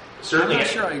 Certainly, I'm not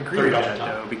sure I agree with that,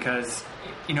 though, because,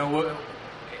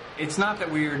 it's not that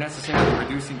we are necessarily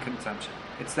reducing consumption.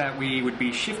 It's that we would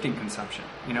be shifting consumption,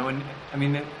 and I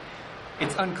mean,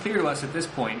 it's unclear to us at this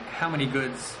point how many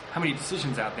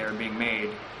decisions out there are being made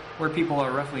where people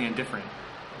are roughly indifferent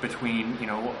between,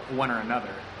 one or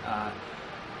another.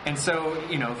 And so,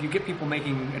 if you get people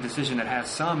making a decision that has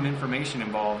some information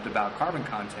involved about carbon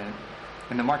content,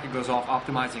 and the market goes off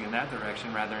optimizing in that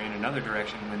direction rather than in another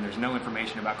direction when there's no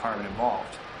information about carbon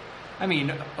involved. I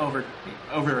mean, over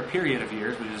a period of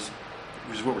years,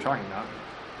 which is what we're talking about,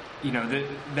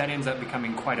 that ends up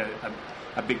becoming quite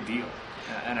a big deal.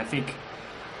 And I think,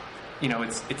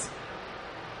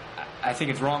 I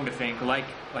think it's wrong to think, like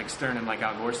Stern and like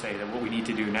Al Gore say, that what we need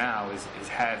to do now is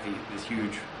have this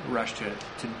huge rush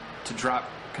to drop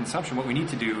consumption. What we need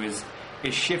to do is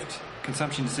shift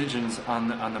consumption decisions on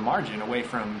the margin away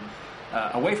from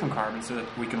carbon, so that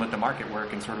we can let the market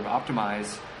work and sort of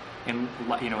optimize in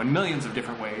millions of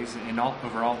different ways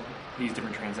over all these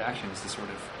different transactions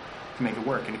to make it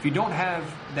work. And if you don't have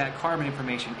that carbon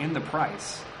information in the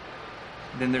price,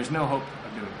 then there's no hope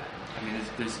of doing that. I mean,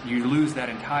 you lose that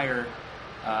entire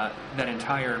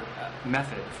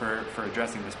method for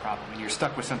addressing this problem, and you're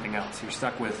stuck with something else. You're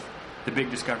stuck with the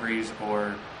big discoveries,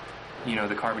 or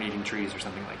the carbon-eating trees, or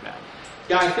something like that.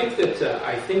 Yeah, I think that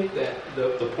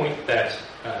the point that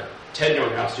Ted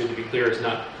Nordhaus, to be clear, is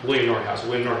not William Nordhaus.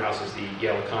 William Nordhaus is the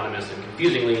Yale economist, and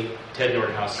confusingly, Ted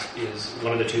Nordhaus is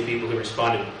one of the two people who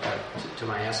responded to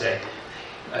my essay.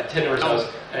 Ted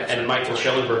Nordhaus and Michael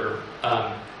Schellenberger.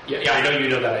 Yeah, I know you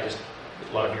know that.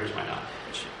 A lot of viewers might not.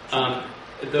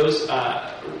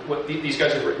 These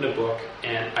guys have written a book,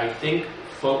 and I think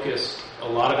focused a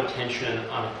lot of attention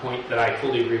on a point that I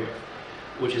fully agree with,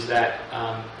 which is that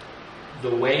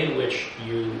the way in which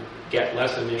you get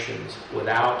less emissions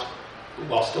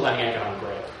while still having economic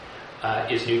growth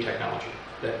is new technology.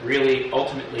 That really,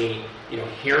 ultimately,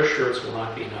 hair shirts will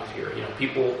not be enough here.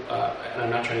 People, and I'm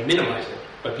not trying to minimize it,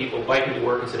 but people biking to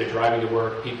work instead of driving to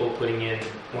work, people putting in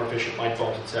more efficient light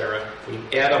bulbs, etc. When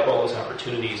you add up all those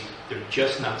opportunities, they're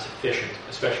just not sufficient,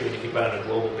 especially when you think about it on a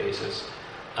global basis,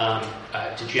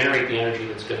 to generate the energy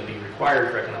that's going to be required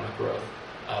for economic growth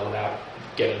without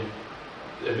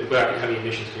having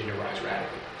emissions continue to rise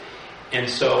radically. And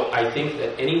so I think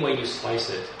that any way you slice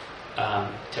it,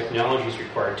 technology is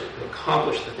required to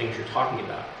accomplish the things you're talking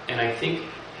about. And I think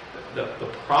the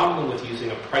problem with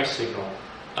using a price signal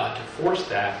to force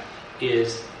that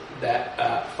is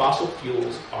that fossil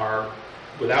fuels are,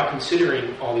 without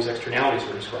considering all these externalities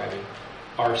we're describing,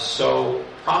 are so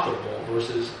profitable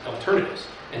versus alternatives.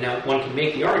 And now one can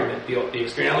make the argument the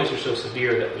externalities are so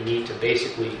severe that we need to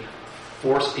basically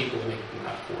force people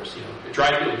to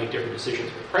drive people to make different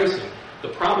decisions with pricing. The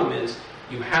problem is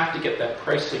you have to get that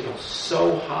price signal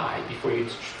so high before you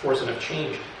force enough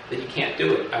change that you can't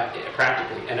do it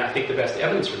practically. And I think the best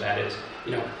evidence for that is,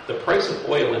 the price of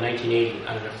oil in 1980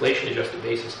 on an inflation-adjusted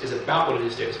basis is about what it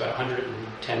is today. It's about $110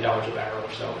 a barrel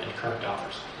or so in current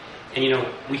dollars. And,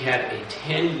 we had a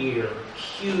 10-year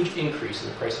huge increase in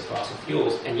the price of fossil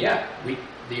fuels, and yet the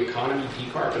economy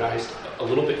decarbonized a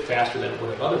little bit faster than it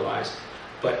would have otherwise,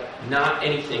 but not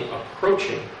anything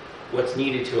approaching what's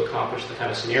needed to accomplish the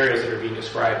kind of scenarios that are being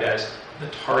described as the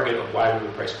target of why we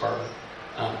would price carbon.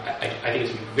 I think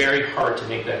it's very hard to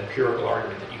make that empirical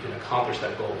argument that you can accomplish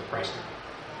that goal with pricing.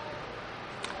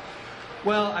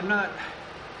 Well, I'm not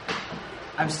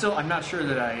sure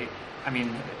that I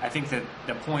think that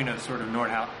the point of sort of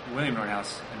William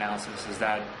Nordhaus analysis is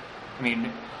that,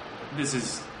 this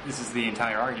is the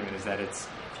entire argument, is that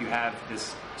you have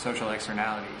this social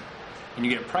externality and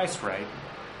you get it priced right,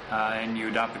 and you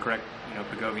adopt the correct,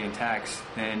 Pigovian tax,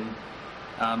 then,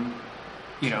 and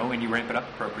you ramp it up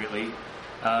appropriately,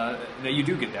 that you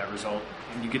do get that result.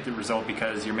 And you get the result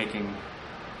because you're making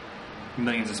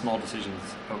millions of small decisions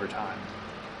over time.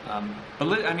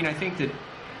 I think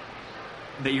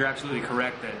that you're absolutely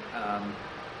correct that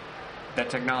that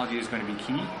technology is going to be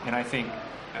key. And I think,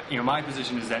 my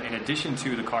position is that in addition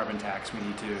to the carbon tax, we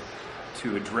need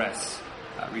to address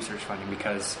research funding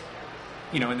because,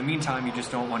 in the meantime, you just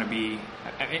don't want to be.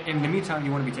 In the meantime,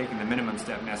 you want to be taking the minimum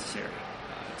step necessary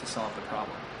to solve the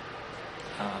problem.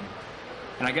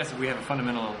 And I guess if we have a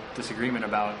fundamental disagreement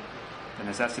about the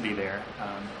necessity there,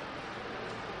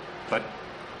 but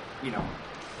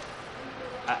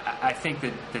I think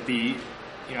that the,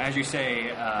 as you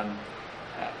say,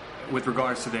 with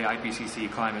regards to the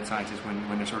IPCC climate scientists,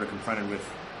 when they're sort of confronted with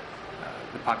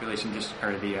the population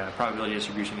or the probability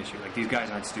distribution issue, like these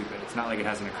guys aren't stupid. It's not like it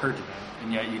hasn't occurred to them,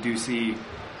 and yet you do see,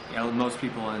 most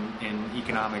people in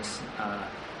economics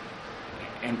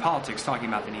and politics talking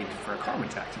about the need for a carbon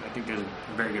tax, and I think there's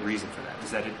a very good reason for that.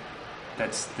 Is that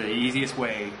that's the easiest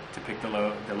way to pick the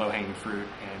low-hanging fruit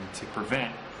and to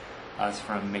prevent us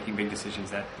from making big decisions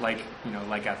that, like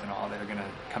ethanol, that are going to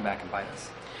come back and bite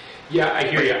us. Yeah, I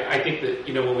hear you. I think that,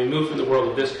 when we move from the world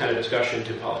of this kind of discussion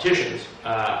to politicians,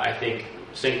 I think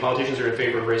saying politicians are in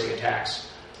favor of raising a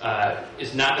tax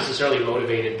is not necessarily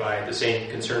motivated by the same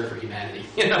concern for humanity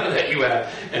that you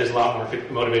have, and is a lot more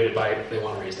motivated by they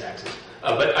want to raise taxes.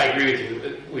 But I agree with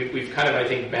you. We've kind of, I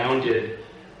think, bounded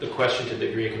the question to the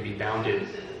degree it can be bounded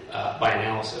by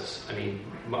analysis. I mean,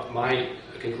 my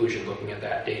conclusion looking at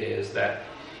that data is that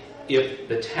if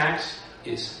the tax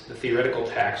is the theoretical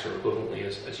tax, or equivalently,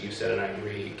 as you said, and I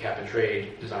agree, cap and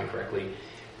trade, designed correctly,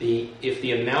 if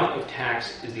the amount of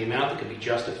tax is the amount that can be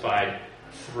justified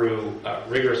through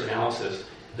rigorous analysis,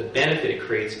 the benefit it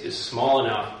creates is small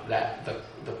enough that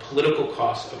the political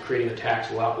costs of creating the tax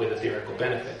will outweigh the theoretical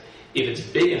benefit. If it's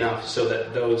big enough so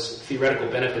that those theoretical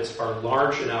benefits are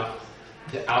large enough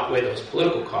to outweigh those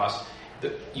political costs,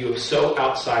 that you have so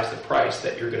outsized the price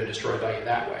that you're going to destroy value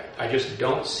that way. I just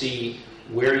don't see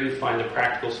where you find the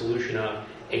practical solution of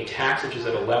a tax which is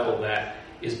at a level that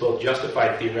is both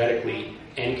justified theoretically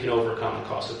and can overcome the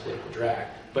cost of political drag.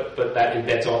 But that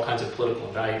embeds all kinds of political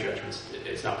and value judgments.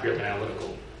 It's not purely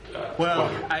analytical.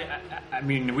 I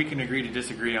mean, we can agree to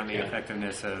disagree on the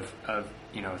effectiveness of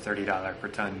 $30 per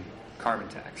ton carbon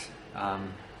tax.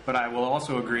 But I will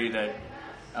also agree that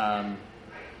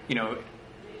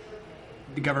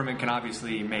the government can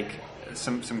obviously make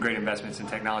some great investments in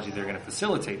technology that are going to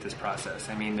facilitate this process.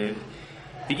 I mean, the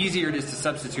easier it is to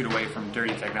substitute away from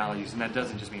dirty technologies, and that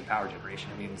doesn't just mean power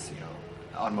generation. It means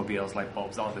automobiles, light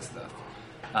bulbs, all this stuff.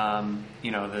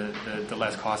 The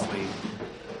less costly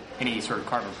any sort of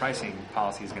carbon pricing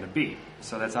policy is going to be.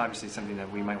 So that's obviously something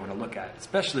that we might want to look at,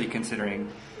 especially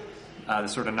considering the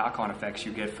sort of knock-on effects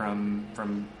you get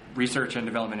from research and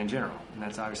development in general, and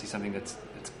that's obviously something that's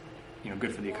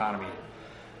good for the economy.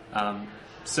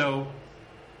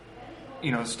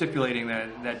 Stipulating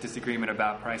that disagreement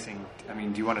about pricing, I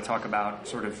mean, do you want to talk about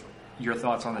sort of your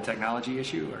thoughts on the technology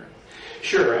issue? Or?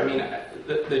 Sure. I mean,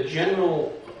 the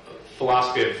general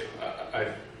philosophy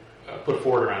I've put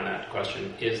forward around that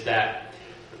question is that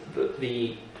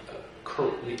the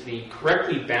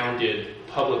correctly bounded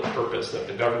public purpose that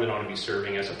the government ought to be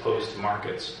serving as opposed to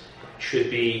markets should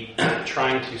be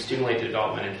trying to stimulate the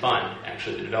development and fund,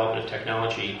 actually, the development of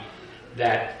technology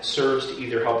that serves to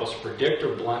either help us predict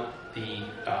or blunt the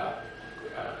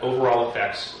overall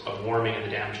effects of warming and the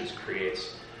damages it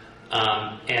creates,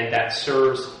 and that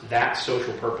serves that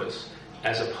social purpose,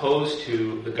 as opposed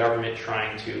to the government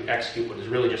trying to execute what is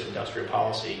really just industrial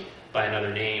policy by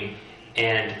another name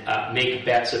and make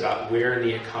bets about where in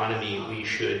the economy we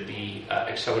should be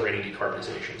accelerating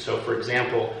decarbonization. So, for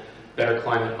example, better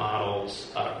climate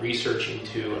models, research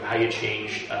into how you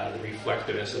change the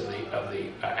reflectiveness of the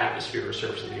atmosphere or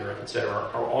surface of the earth, etc.,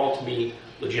 are all, to me,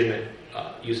 legitimate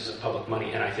uses of public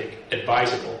money, and I think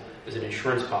advisable as an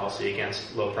insurance policy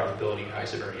against low probability, high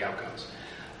severity outcomes.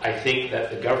 I think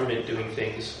that the government doing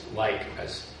things like,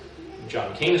 as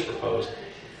John McCain has proposed,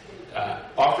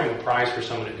 offering a prize for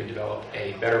someone who can develop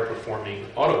a better performing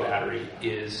auto battery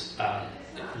is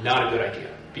not a good idea,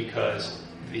 because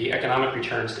the economic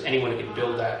returns to anyone who can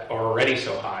build that are already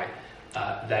so high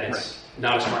that it's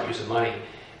not a smart use of money.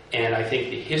 And I think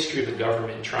the history of the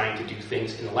government trying to do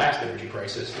things in the last energy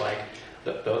crisis, like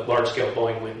the large-scale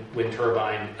Boeing wind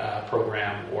turbine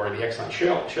program or the Exxon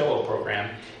shale oil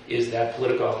program, is that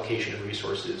political allocation of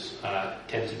resources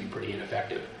tends to be pretty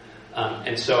ineffective.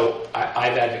 And so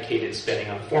I've advocated spending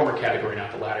on the former category,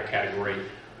 not the latter category,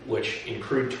 which in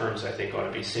crude terms I think ought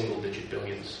to be single-digit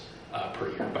billions per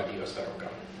year by the U.S. federal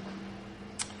government.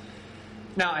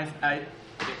 Now,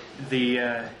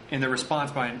 in the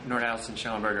response by Nordhaus and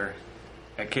Schellenberger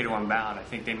at Cato Unbound, I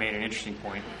think they made an interesting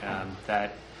point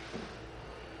that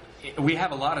we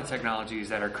have a lot of technologies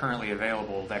that are currently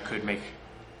available that could make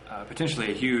potentially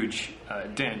a huge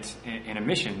dent in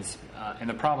emissions, and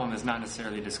the problem is not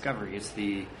necessarily discovery; it's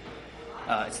the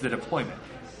deployment.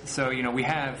 So we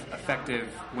have effective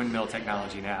windmill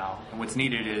technology now, and what's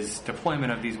needed is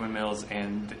deployment of these windmills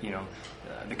and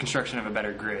the construction of a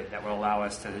better grid that will allow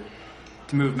us to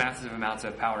move massive amounts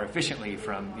of power efficiently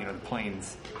from the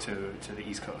plains to the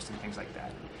East Coast and things like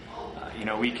that.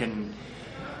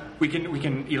 We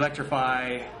can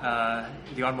electrify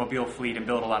the automobile fleet and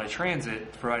build a lot of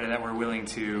transit, provided that we're willing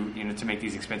to to make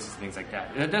these expenses and things like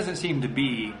that. That doesn't seem to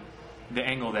be the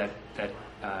angle that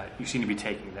you seem to be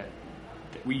taking. That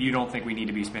you don't think we need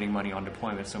to be spending money on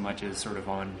deployment so much as sort of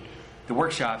on the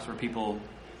workshops where people,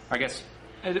 I guess,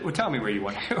 well, tell me where you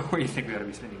think we ought to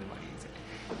be spending the money.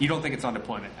 You don't think it's on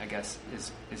deployment, I guess,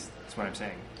 is what I'm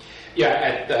saying.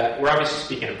 Yeah, we're obviously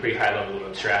speaking at a pretty high level of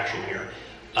abstraction here.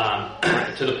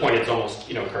 To the point it's almost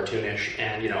cartoonish,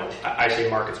 and I say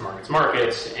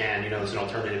markets, and there's an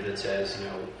alternative that says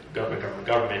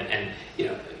government, and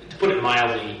to put it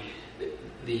mildly,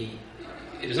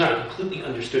 it is not a completely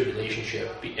understood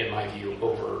relationship, in my view,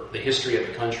 over the history of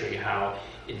the country, how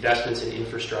investments in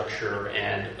infrastructure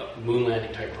and moon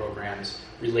landing type programs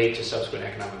relate to subsequent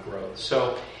economic growth.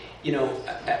 So,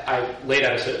 I've laid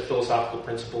out a set of philosophical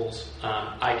principles.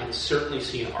 I can certainly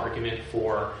see an argument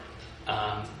for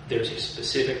there's a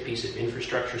specific piece of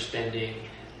infrastructure spending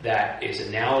that is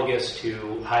analogous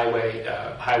to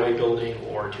highway building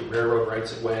or to railroad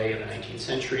rights of way in the 19th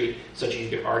century, such as you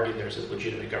could argue there's a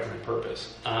legitimate government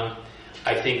purpose.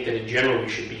 I think that in general we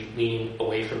should be leaning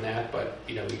away from that, but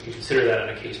we can consider that on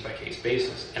a case-by-case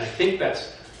basis. And I think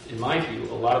that's, in my view,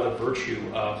 a lot of the virtue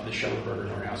of the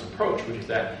Schellenberger-Nordhaus approach, which is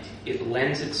that it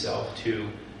lends itself to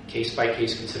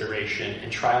case-by-case consideration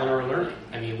and trial and error learning.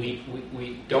 I mean,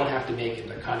 we don't have to make, in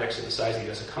the context of the size of the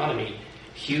U.S. economy,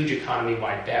 huge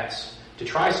economy-wide bets to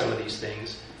try some of these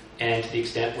things, and to the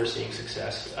extent we're seeing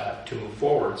success, to move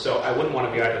forward. So I wouldn't want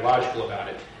to be ideological about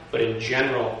it, but in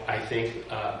general, I think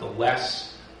the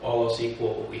less, all else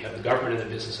equal, we have the government in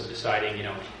the business of deciding,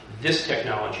 this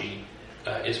technology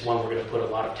is one we're going to put a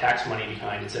lot of tax money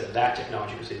behind instead of that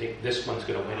technology because they think this one's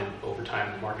going to win over time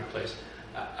in the marketplace.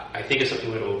 I think it's something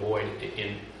we're going to avoid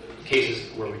in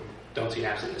cases where we don't see an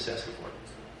absolute necessity for it.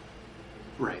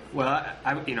 Right. Well,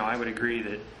 I would agree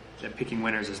that picking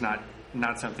winners is not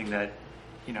something that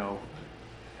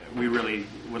we really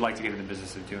would like to get in the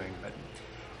business of doing. But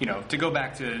to go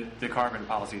back to the carbon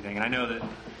policy thing, and I know that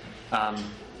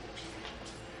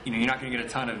you're not going to get a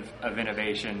ton of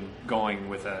innovation going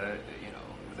with a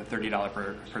 $30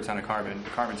 per ton of carbon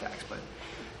tax, but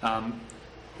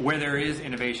where there is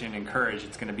innovation encouraged,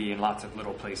 it's going to be in lots of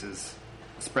little places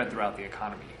spread throughout the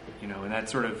economy, and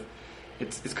that's sort of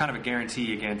it's kind of a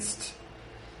guarantee against,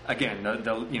 again,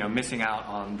 the missing out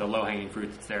on the low-hanging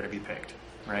fruit that's there to be picked,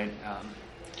 right?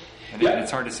 And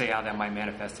it's hard to say how that might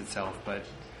manifest itself, but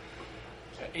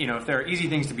if there are easy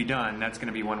things to be done, that's going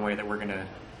to be one way that we're going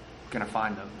to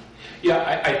find them.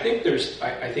 Yeah, I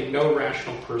think no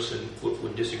rational person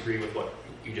would disagree with what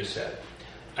you just said.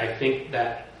 I think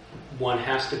that one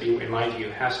has to be, in my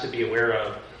view, aware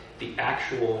of the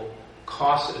actual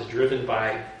costs as driven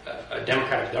by a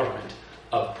democratic government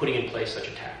of putting in place such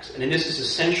a tax. And this is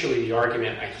essentially the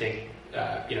argument, I think,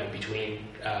 between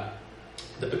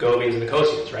the Begovians and the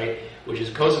Kosians, right? Which is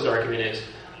Kosian's argument is,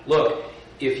 look,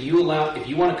 if you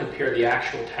want to compare the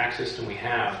actual tax system we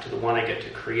have to the one I get to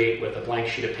create with a blank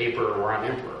sheet of paper where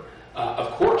I'm emperor,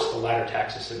 of course the latter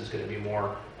tax system is going to be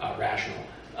more rational.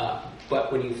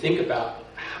 But when you think about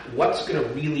what's going to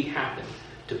really happen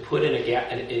to put in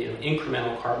an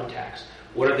incremental carbon tax,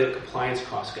 what are the compliance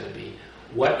costs going to be?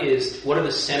 What are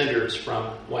the senators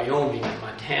from Wyoming and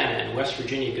Montana and West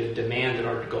Virginia going to demand in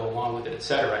order to go along with it, et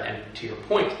cetera? And to your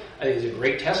point, I think it's a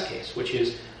great test case, which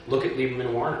is look at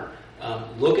Lieberman Warner.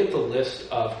 Look at the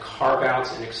list of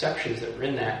carve-outs and exceptions that were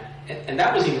in that. And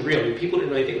that was even real. I mean, people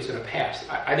didn't really think it was going to pass.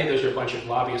 I think those are a bunch of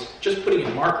lobbyists just putting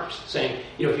in markers saying,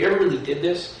 if you ever really did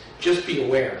this, just be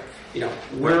aware.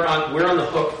 We're on the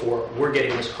hook for we're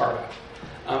getting this carve-out.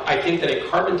 I think that a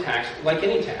carbon tax, like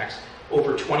any tax,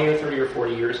 over 20 or 30 or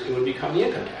 40 years, it would become the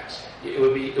income tax. It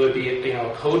would be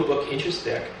a code book inches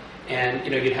thick, and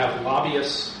you'd have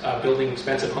lobbyists building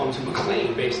expensive homes in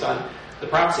McLean based on the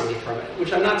profits they make from it.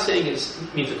 Which I'm not saying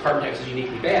means the carbon tax is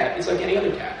uniquely bad. It's like any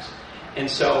other tax. And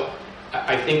so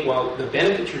I think while the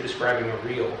benefits you're describing are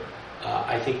real,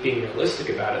 I think being realistic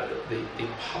about it,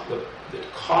 the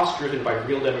cost driven by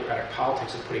real democratic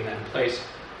politics of putting that in place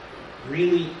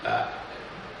really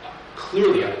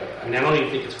clearly outweigh it. I mean, I don't even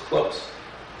think it's close.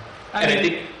 I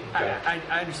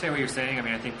understand what you're saying. I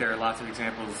mean, I think there are lots of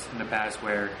examples in the past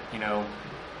where,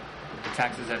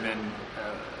 taxes have been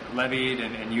levied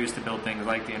and used to build things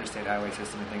like the interstate highway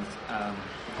system and things,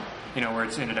 where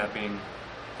it's ended up being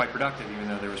quite productive, even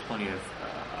though there was plenty of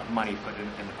money put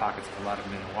in the pockets of a lot of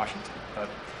men in Washington. But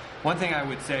one thing I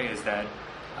would say is that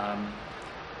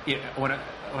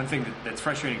one thing that's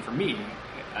frustrating for me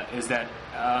is that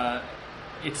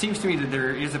it seems to me that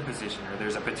there is a position, or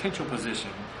there's a potential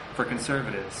position for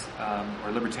conservatives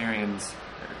or libertarians,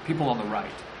 or people on the right,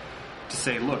 to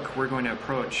say, look, we're going to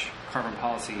approach carbon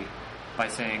policy by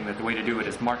saying that the way to do it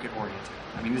is market-oriented.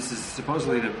 I mean, this is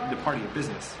supposedly the party of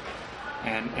business.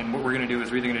 And what we're going to do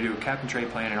is we're either going to do a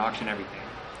cap-and-trade plan and auction everything,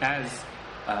 as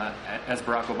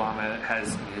Barack Obama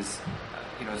has his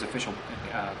official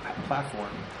platform.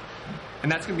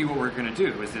 And that's going to be what we're going to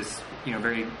do, is this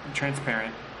very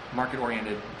transparent,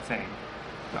 market-oriented thing.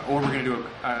 Or we're going to do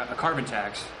a carbon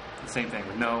tax, the same thing,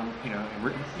 with no,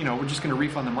 we're just going to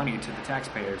refund the money to the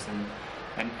taxpayers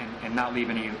and not leave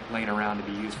any laying around to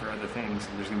be used for other things,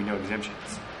 and there's going to be no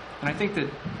exemptions. And I think that,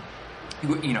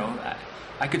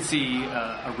 I could see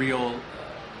a real,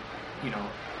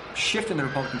 shift in the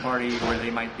Republican Party where they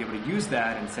might be able to use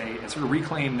that and sort of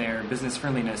reclaim their business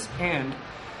friendliness and,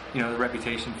 the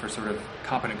reputation for sort of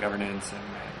competent governance and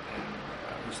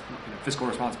fiscal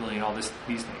responsibility and all these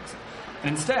things.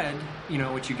 And instead,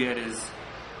 what you get is,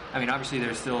 I mean, obviously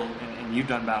there's still, and you've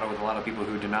done battle with a lot of people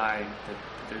who deny that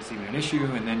there's even an issue,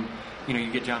 and then,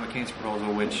 you get John McCain's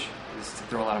proposal, which is to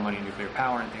throw a lot of money in nuclear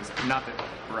power and things. Not that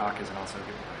Barack isn't also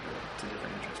giving money to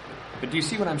different interests, but do you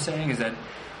see what I'm saying? Is that,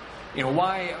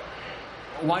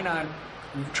 why not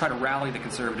try to rally the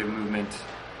conservative movement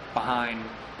behind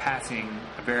passing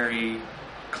a very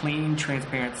clean,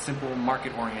 transparent, simple,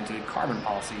 market-oriented carbon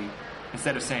policy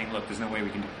instead of saying, look, there's no way we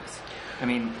can do this? I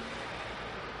mean,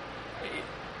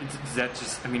 is that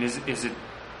just, I mean, is it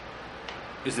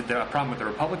a problem with the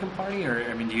Republican Party, or,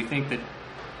 I mean, do you think that,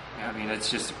 it's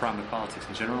just a problem with politics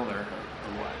in general, or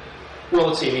what? Well,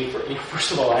 let's see. I mean,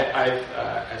 first of all, I've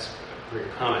as a brief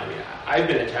comment, I've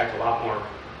been attacked a lot more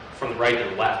from the right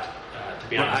than the left, to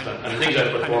be honest, on the things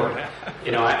I've put forward.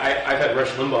 I've had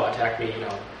Rush Limbaugh attack me,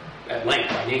 at length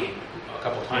by name a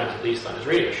couple of times at least on his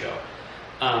radio show.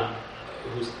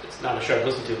 It's not a show I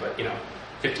listen to, but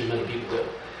 15 million people do,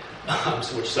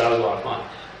 so that was a lot of fun.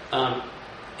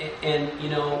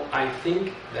 I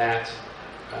think that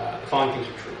the following things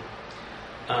are true.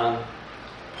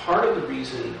 Part of the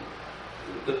reason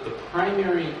that the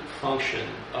primary function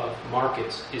of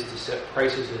markets is to set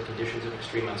prices in conditions of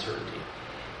extreme uncertainty.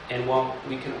 And while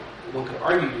one could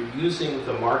argue you're using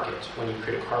the market when you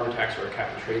create a carbon tax or a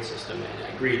cap-and-trade system, and I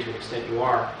agree to an extent you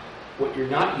are, what you're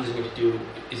not using it to do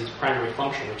is its primary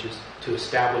function, which is to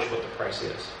establish what the price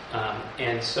is.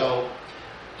 And so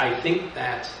I think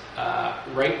that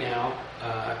right now,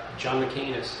 John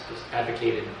McCain has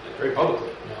advocated very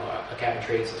publicly, a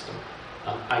cap-and-trade system.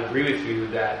 I agree with you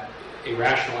that a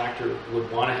rational actor would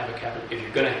want to have if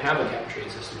you're going to have a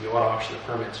cap-and-trade system, you ought to auction the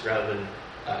permits rather than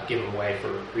give them away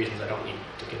for reasons I don't need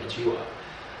to convince you of.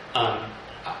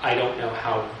 I don't know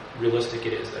how realistic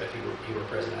it is that if he were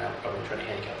president, I wouldn't try to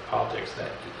handicap the politics,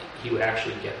 that he would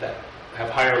actually have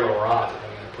higher or lower odds of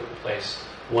having that put in place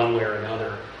one way or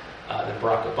another than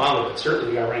Barack Obama. But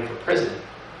certainly the guy running for president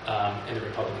in the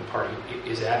Republican Party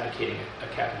is advocating a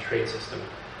cap-and-trade system.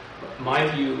 My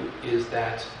view is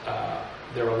that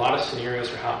there are a lot of scenarios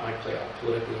for how it might play out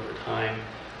politically over time.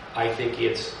 I think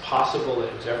it's possible that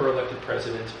who's ever elected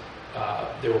president,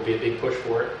 there will be a big push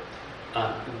for it.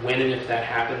 When and if that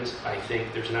happens, I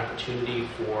think there's an opportunity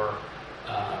for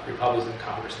Republicans in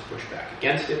Congress to push back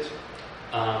against it.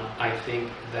 I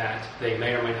think that they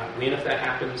may or may not win if that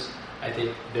happens. I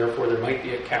think, therefore, there might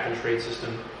be a cap-and-trade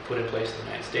system put in place in the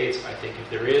United States. I think if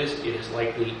there is, it is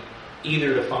likely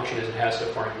either to function as it has so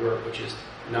far in Europe, which is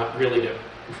not really to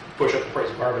push up the price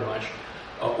of carbon much,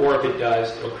 or if it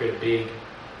does, it'll create a big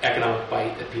economic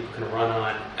bite that people can run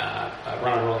on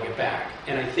rolling it back.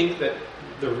 And I think that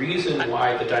the reason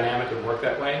why the dynamic would work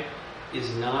that way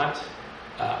is not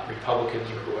Republicans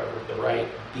or whoever, the right,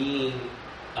 being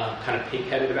kind of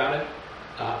pig-headed about it.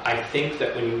 I think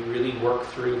that when you really work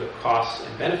through the costs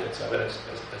and benefits of it, as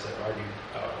I've argued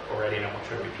already, and I won't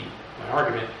try to repeat my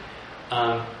argument,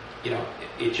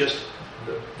 it just,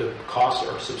 the costs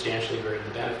are substantially greater than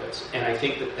the benefits. And I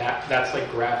think that's like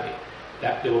gravity.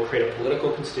 That will create a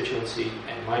political constituency,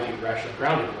 and in my view, rationally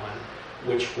grounded one,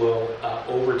 which will,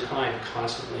 over time,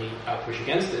 constantly push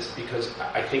against this, because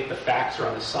I think the facts are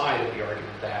on the side of the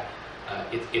argument that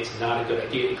it's not a good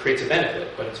idea. It creates a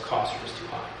benefit, but its costs are just too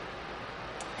high.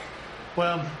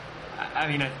 Well, I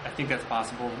mean, I think that's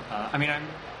possible.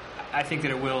 I think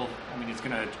that it will. I mean, it's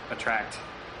going to attract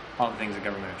all the things that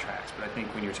government attracts. But I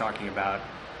think when you're talking about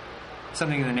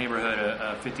something in the neighborhood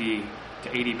of $50 to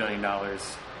 $80 billion,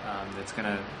 that's going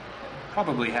to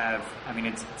probably have. I mean,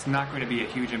 it's not going to be a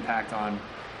huge impact on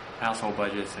household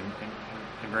budgets, and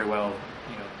very well,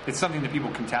 it's something that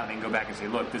people can tout and go back and say,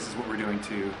 look, this is what we're doing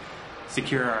to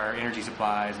secure our energy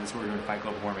supplies, and this is what we're doing to fight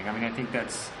global warming. I mean, I think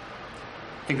that's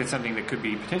something that could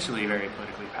be potentially very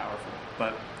politically powerful.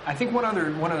 But I think one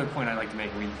other point I'd like to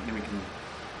make, and then we can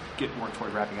get more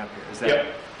toward wrapping up here,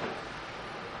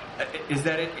 is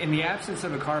that in the absence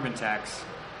of a carbon tax,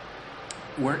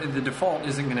 where the default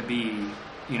isn't going to be,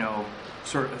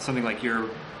 sort of something like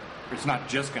it's not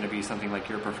just going to be something like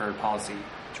your preferred policy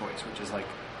choice, which is like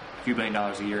a few $1 billion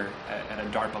a year at a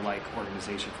DARPA-like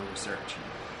organization for research.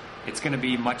 It's going to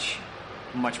be much,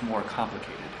 much more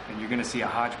complicated, and you're going to see a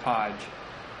hodgepodge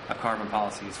of carbon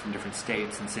policies from different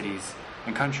states and cities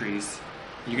and countries.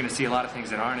 You're going to see a lot of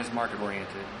things that aren't as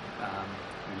market-oriented.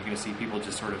 You're going to see people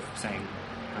just sort of saying,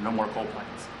 no more coal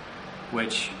plants,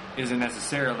 which isn't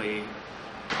necessarily,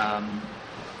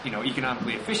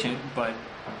 economically efficient, but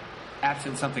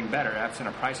absent something better, absent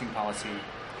a pricing policy,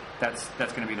 that's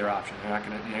going to be their option. They're not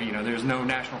going to, there's no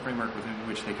national framework within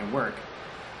which they can work.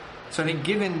 So I think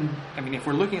if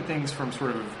we're looking at things from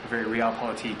sort of a very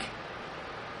realpolitik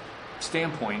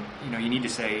standpoint, you need to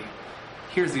say,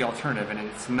 here's the alternative, and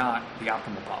it's not the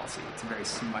optimal policy. It's very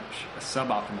much a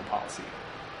suboptimal policy.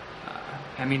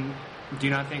 Do you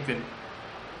not think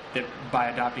that by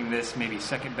adopting this maybe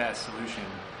second best solution,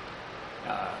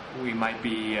 we might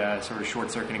be sort of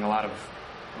short-circuiting a lot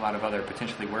of other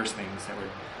potentially worse things that would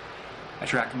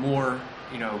attract more,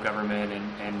 government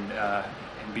and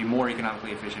be more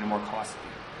economically efficient and more costly?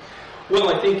 Well,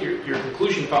 I think your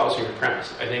conclusion follows your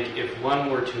premise. I think if one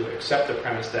were to accept the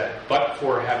premise that, but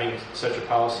for having such a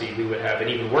policy, we would have an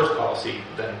even worse policy,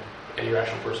 then any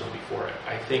rational person would be for it.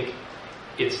 I think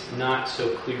it's not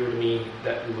so clear to me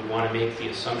that we would want to make the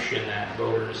assumption that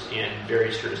voters in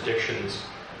various jurisdictions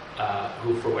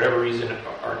who, for whatever reason,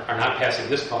 are not passing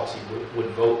this policy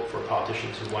would vote for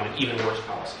politicians who want an even worse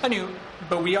policy.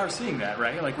 But we are seeing that,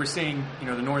 right? Like we're seeing,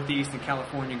 the Northeast and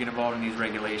California get involved in these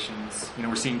regulations.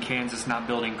 We're seeing Kansas not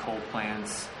building coal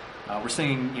plants. We're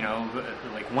seeing,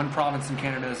 like one province in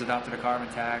Canada has adopted a carbon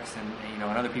tax, and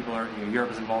other people are,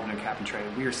 Europe is involved in a cap and trade.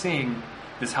 We are seeing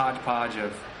this hodgepodge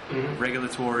of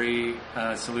regulatory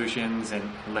solutions and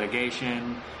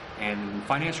litigation. And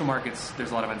financial markets,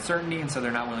 there's a lot of uncertainty, and so they're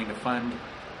not willing to fund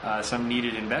some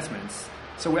needed investments.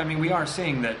 So, we are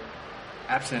seeing that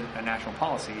absent a national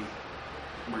policy,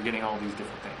 we're getting all these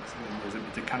different things.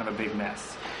 It's a kind of a big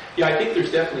mess. Yeah, I think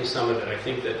there's definitely some of it. I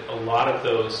think that a lot of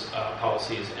those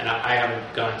policies, and I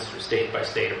haven't gone sort of state by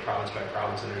state or province by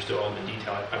province, and they're still all in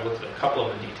detail. I've looked at a couple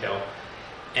of them in detail,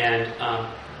 and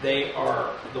they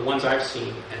are, the ones I've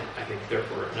seen, and I think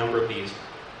therefore a number of these,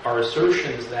 are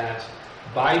assertions that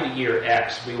by the year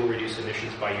X, we will reduce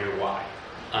emissions by year Y.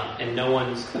 And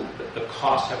the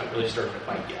costs haven't really started to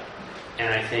bite yet.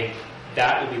 And I think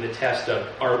that will be the test of,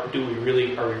 are we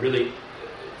really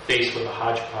faced with a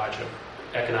hodgepodge of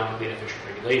economically inefficient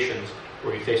regulations,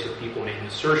 or are we faced with people making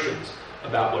assertions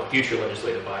about what future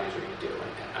legislative bodies are going to do?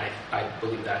 And I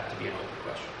believe that to be an open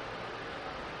question.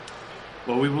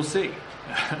 Well, we will see.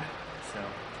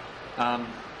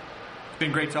 It's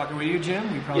been great talking with you,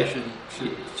 Jim. We probably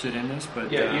should end this,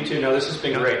 but you too. No, this has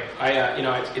been great.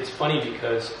 It's funny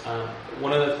because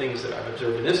one of the things that I've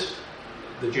observed in this,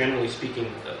 generally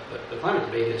speaking, the climate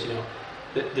debate is,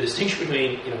 the distinction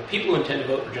between people who intend to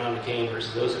vote for John McCain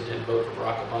versus those who intend to vote for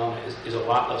Barack Obama is a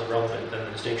lot less relevant than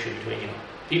the distinction between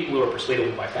people who are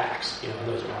persuadable by facts, and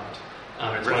those who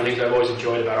aren't. It's one of the things I've always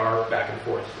enjoyed about our back and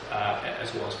forth,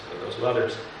 as well as those with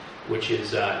others, which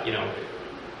is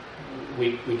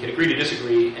we can agree to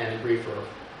disagree and agree for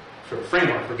a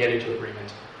framework for getting to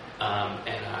agreement,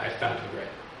 and I found it to be great.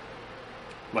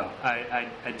 Well,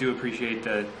 I do appreciate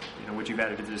what you've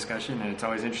added to the discussion, and it's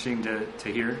always interesting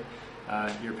to hear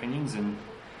your opinions, and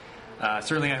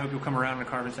certainly I hope you'll come around on a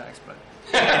carbon tax, but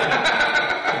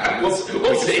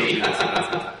we'll see.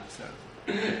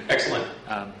 Excellent.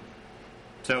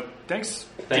 So thanks.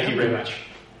 Thank you very much.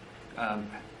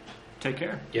 Take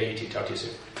care. Yeah, you too. Talk to you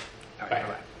soon. All right,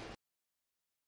 bye-bye.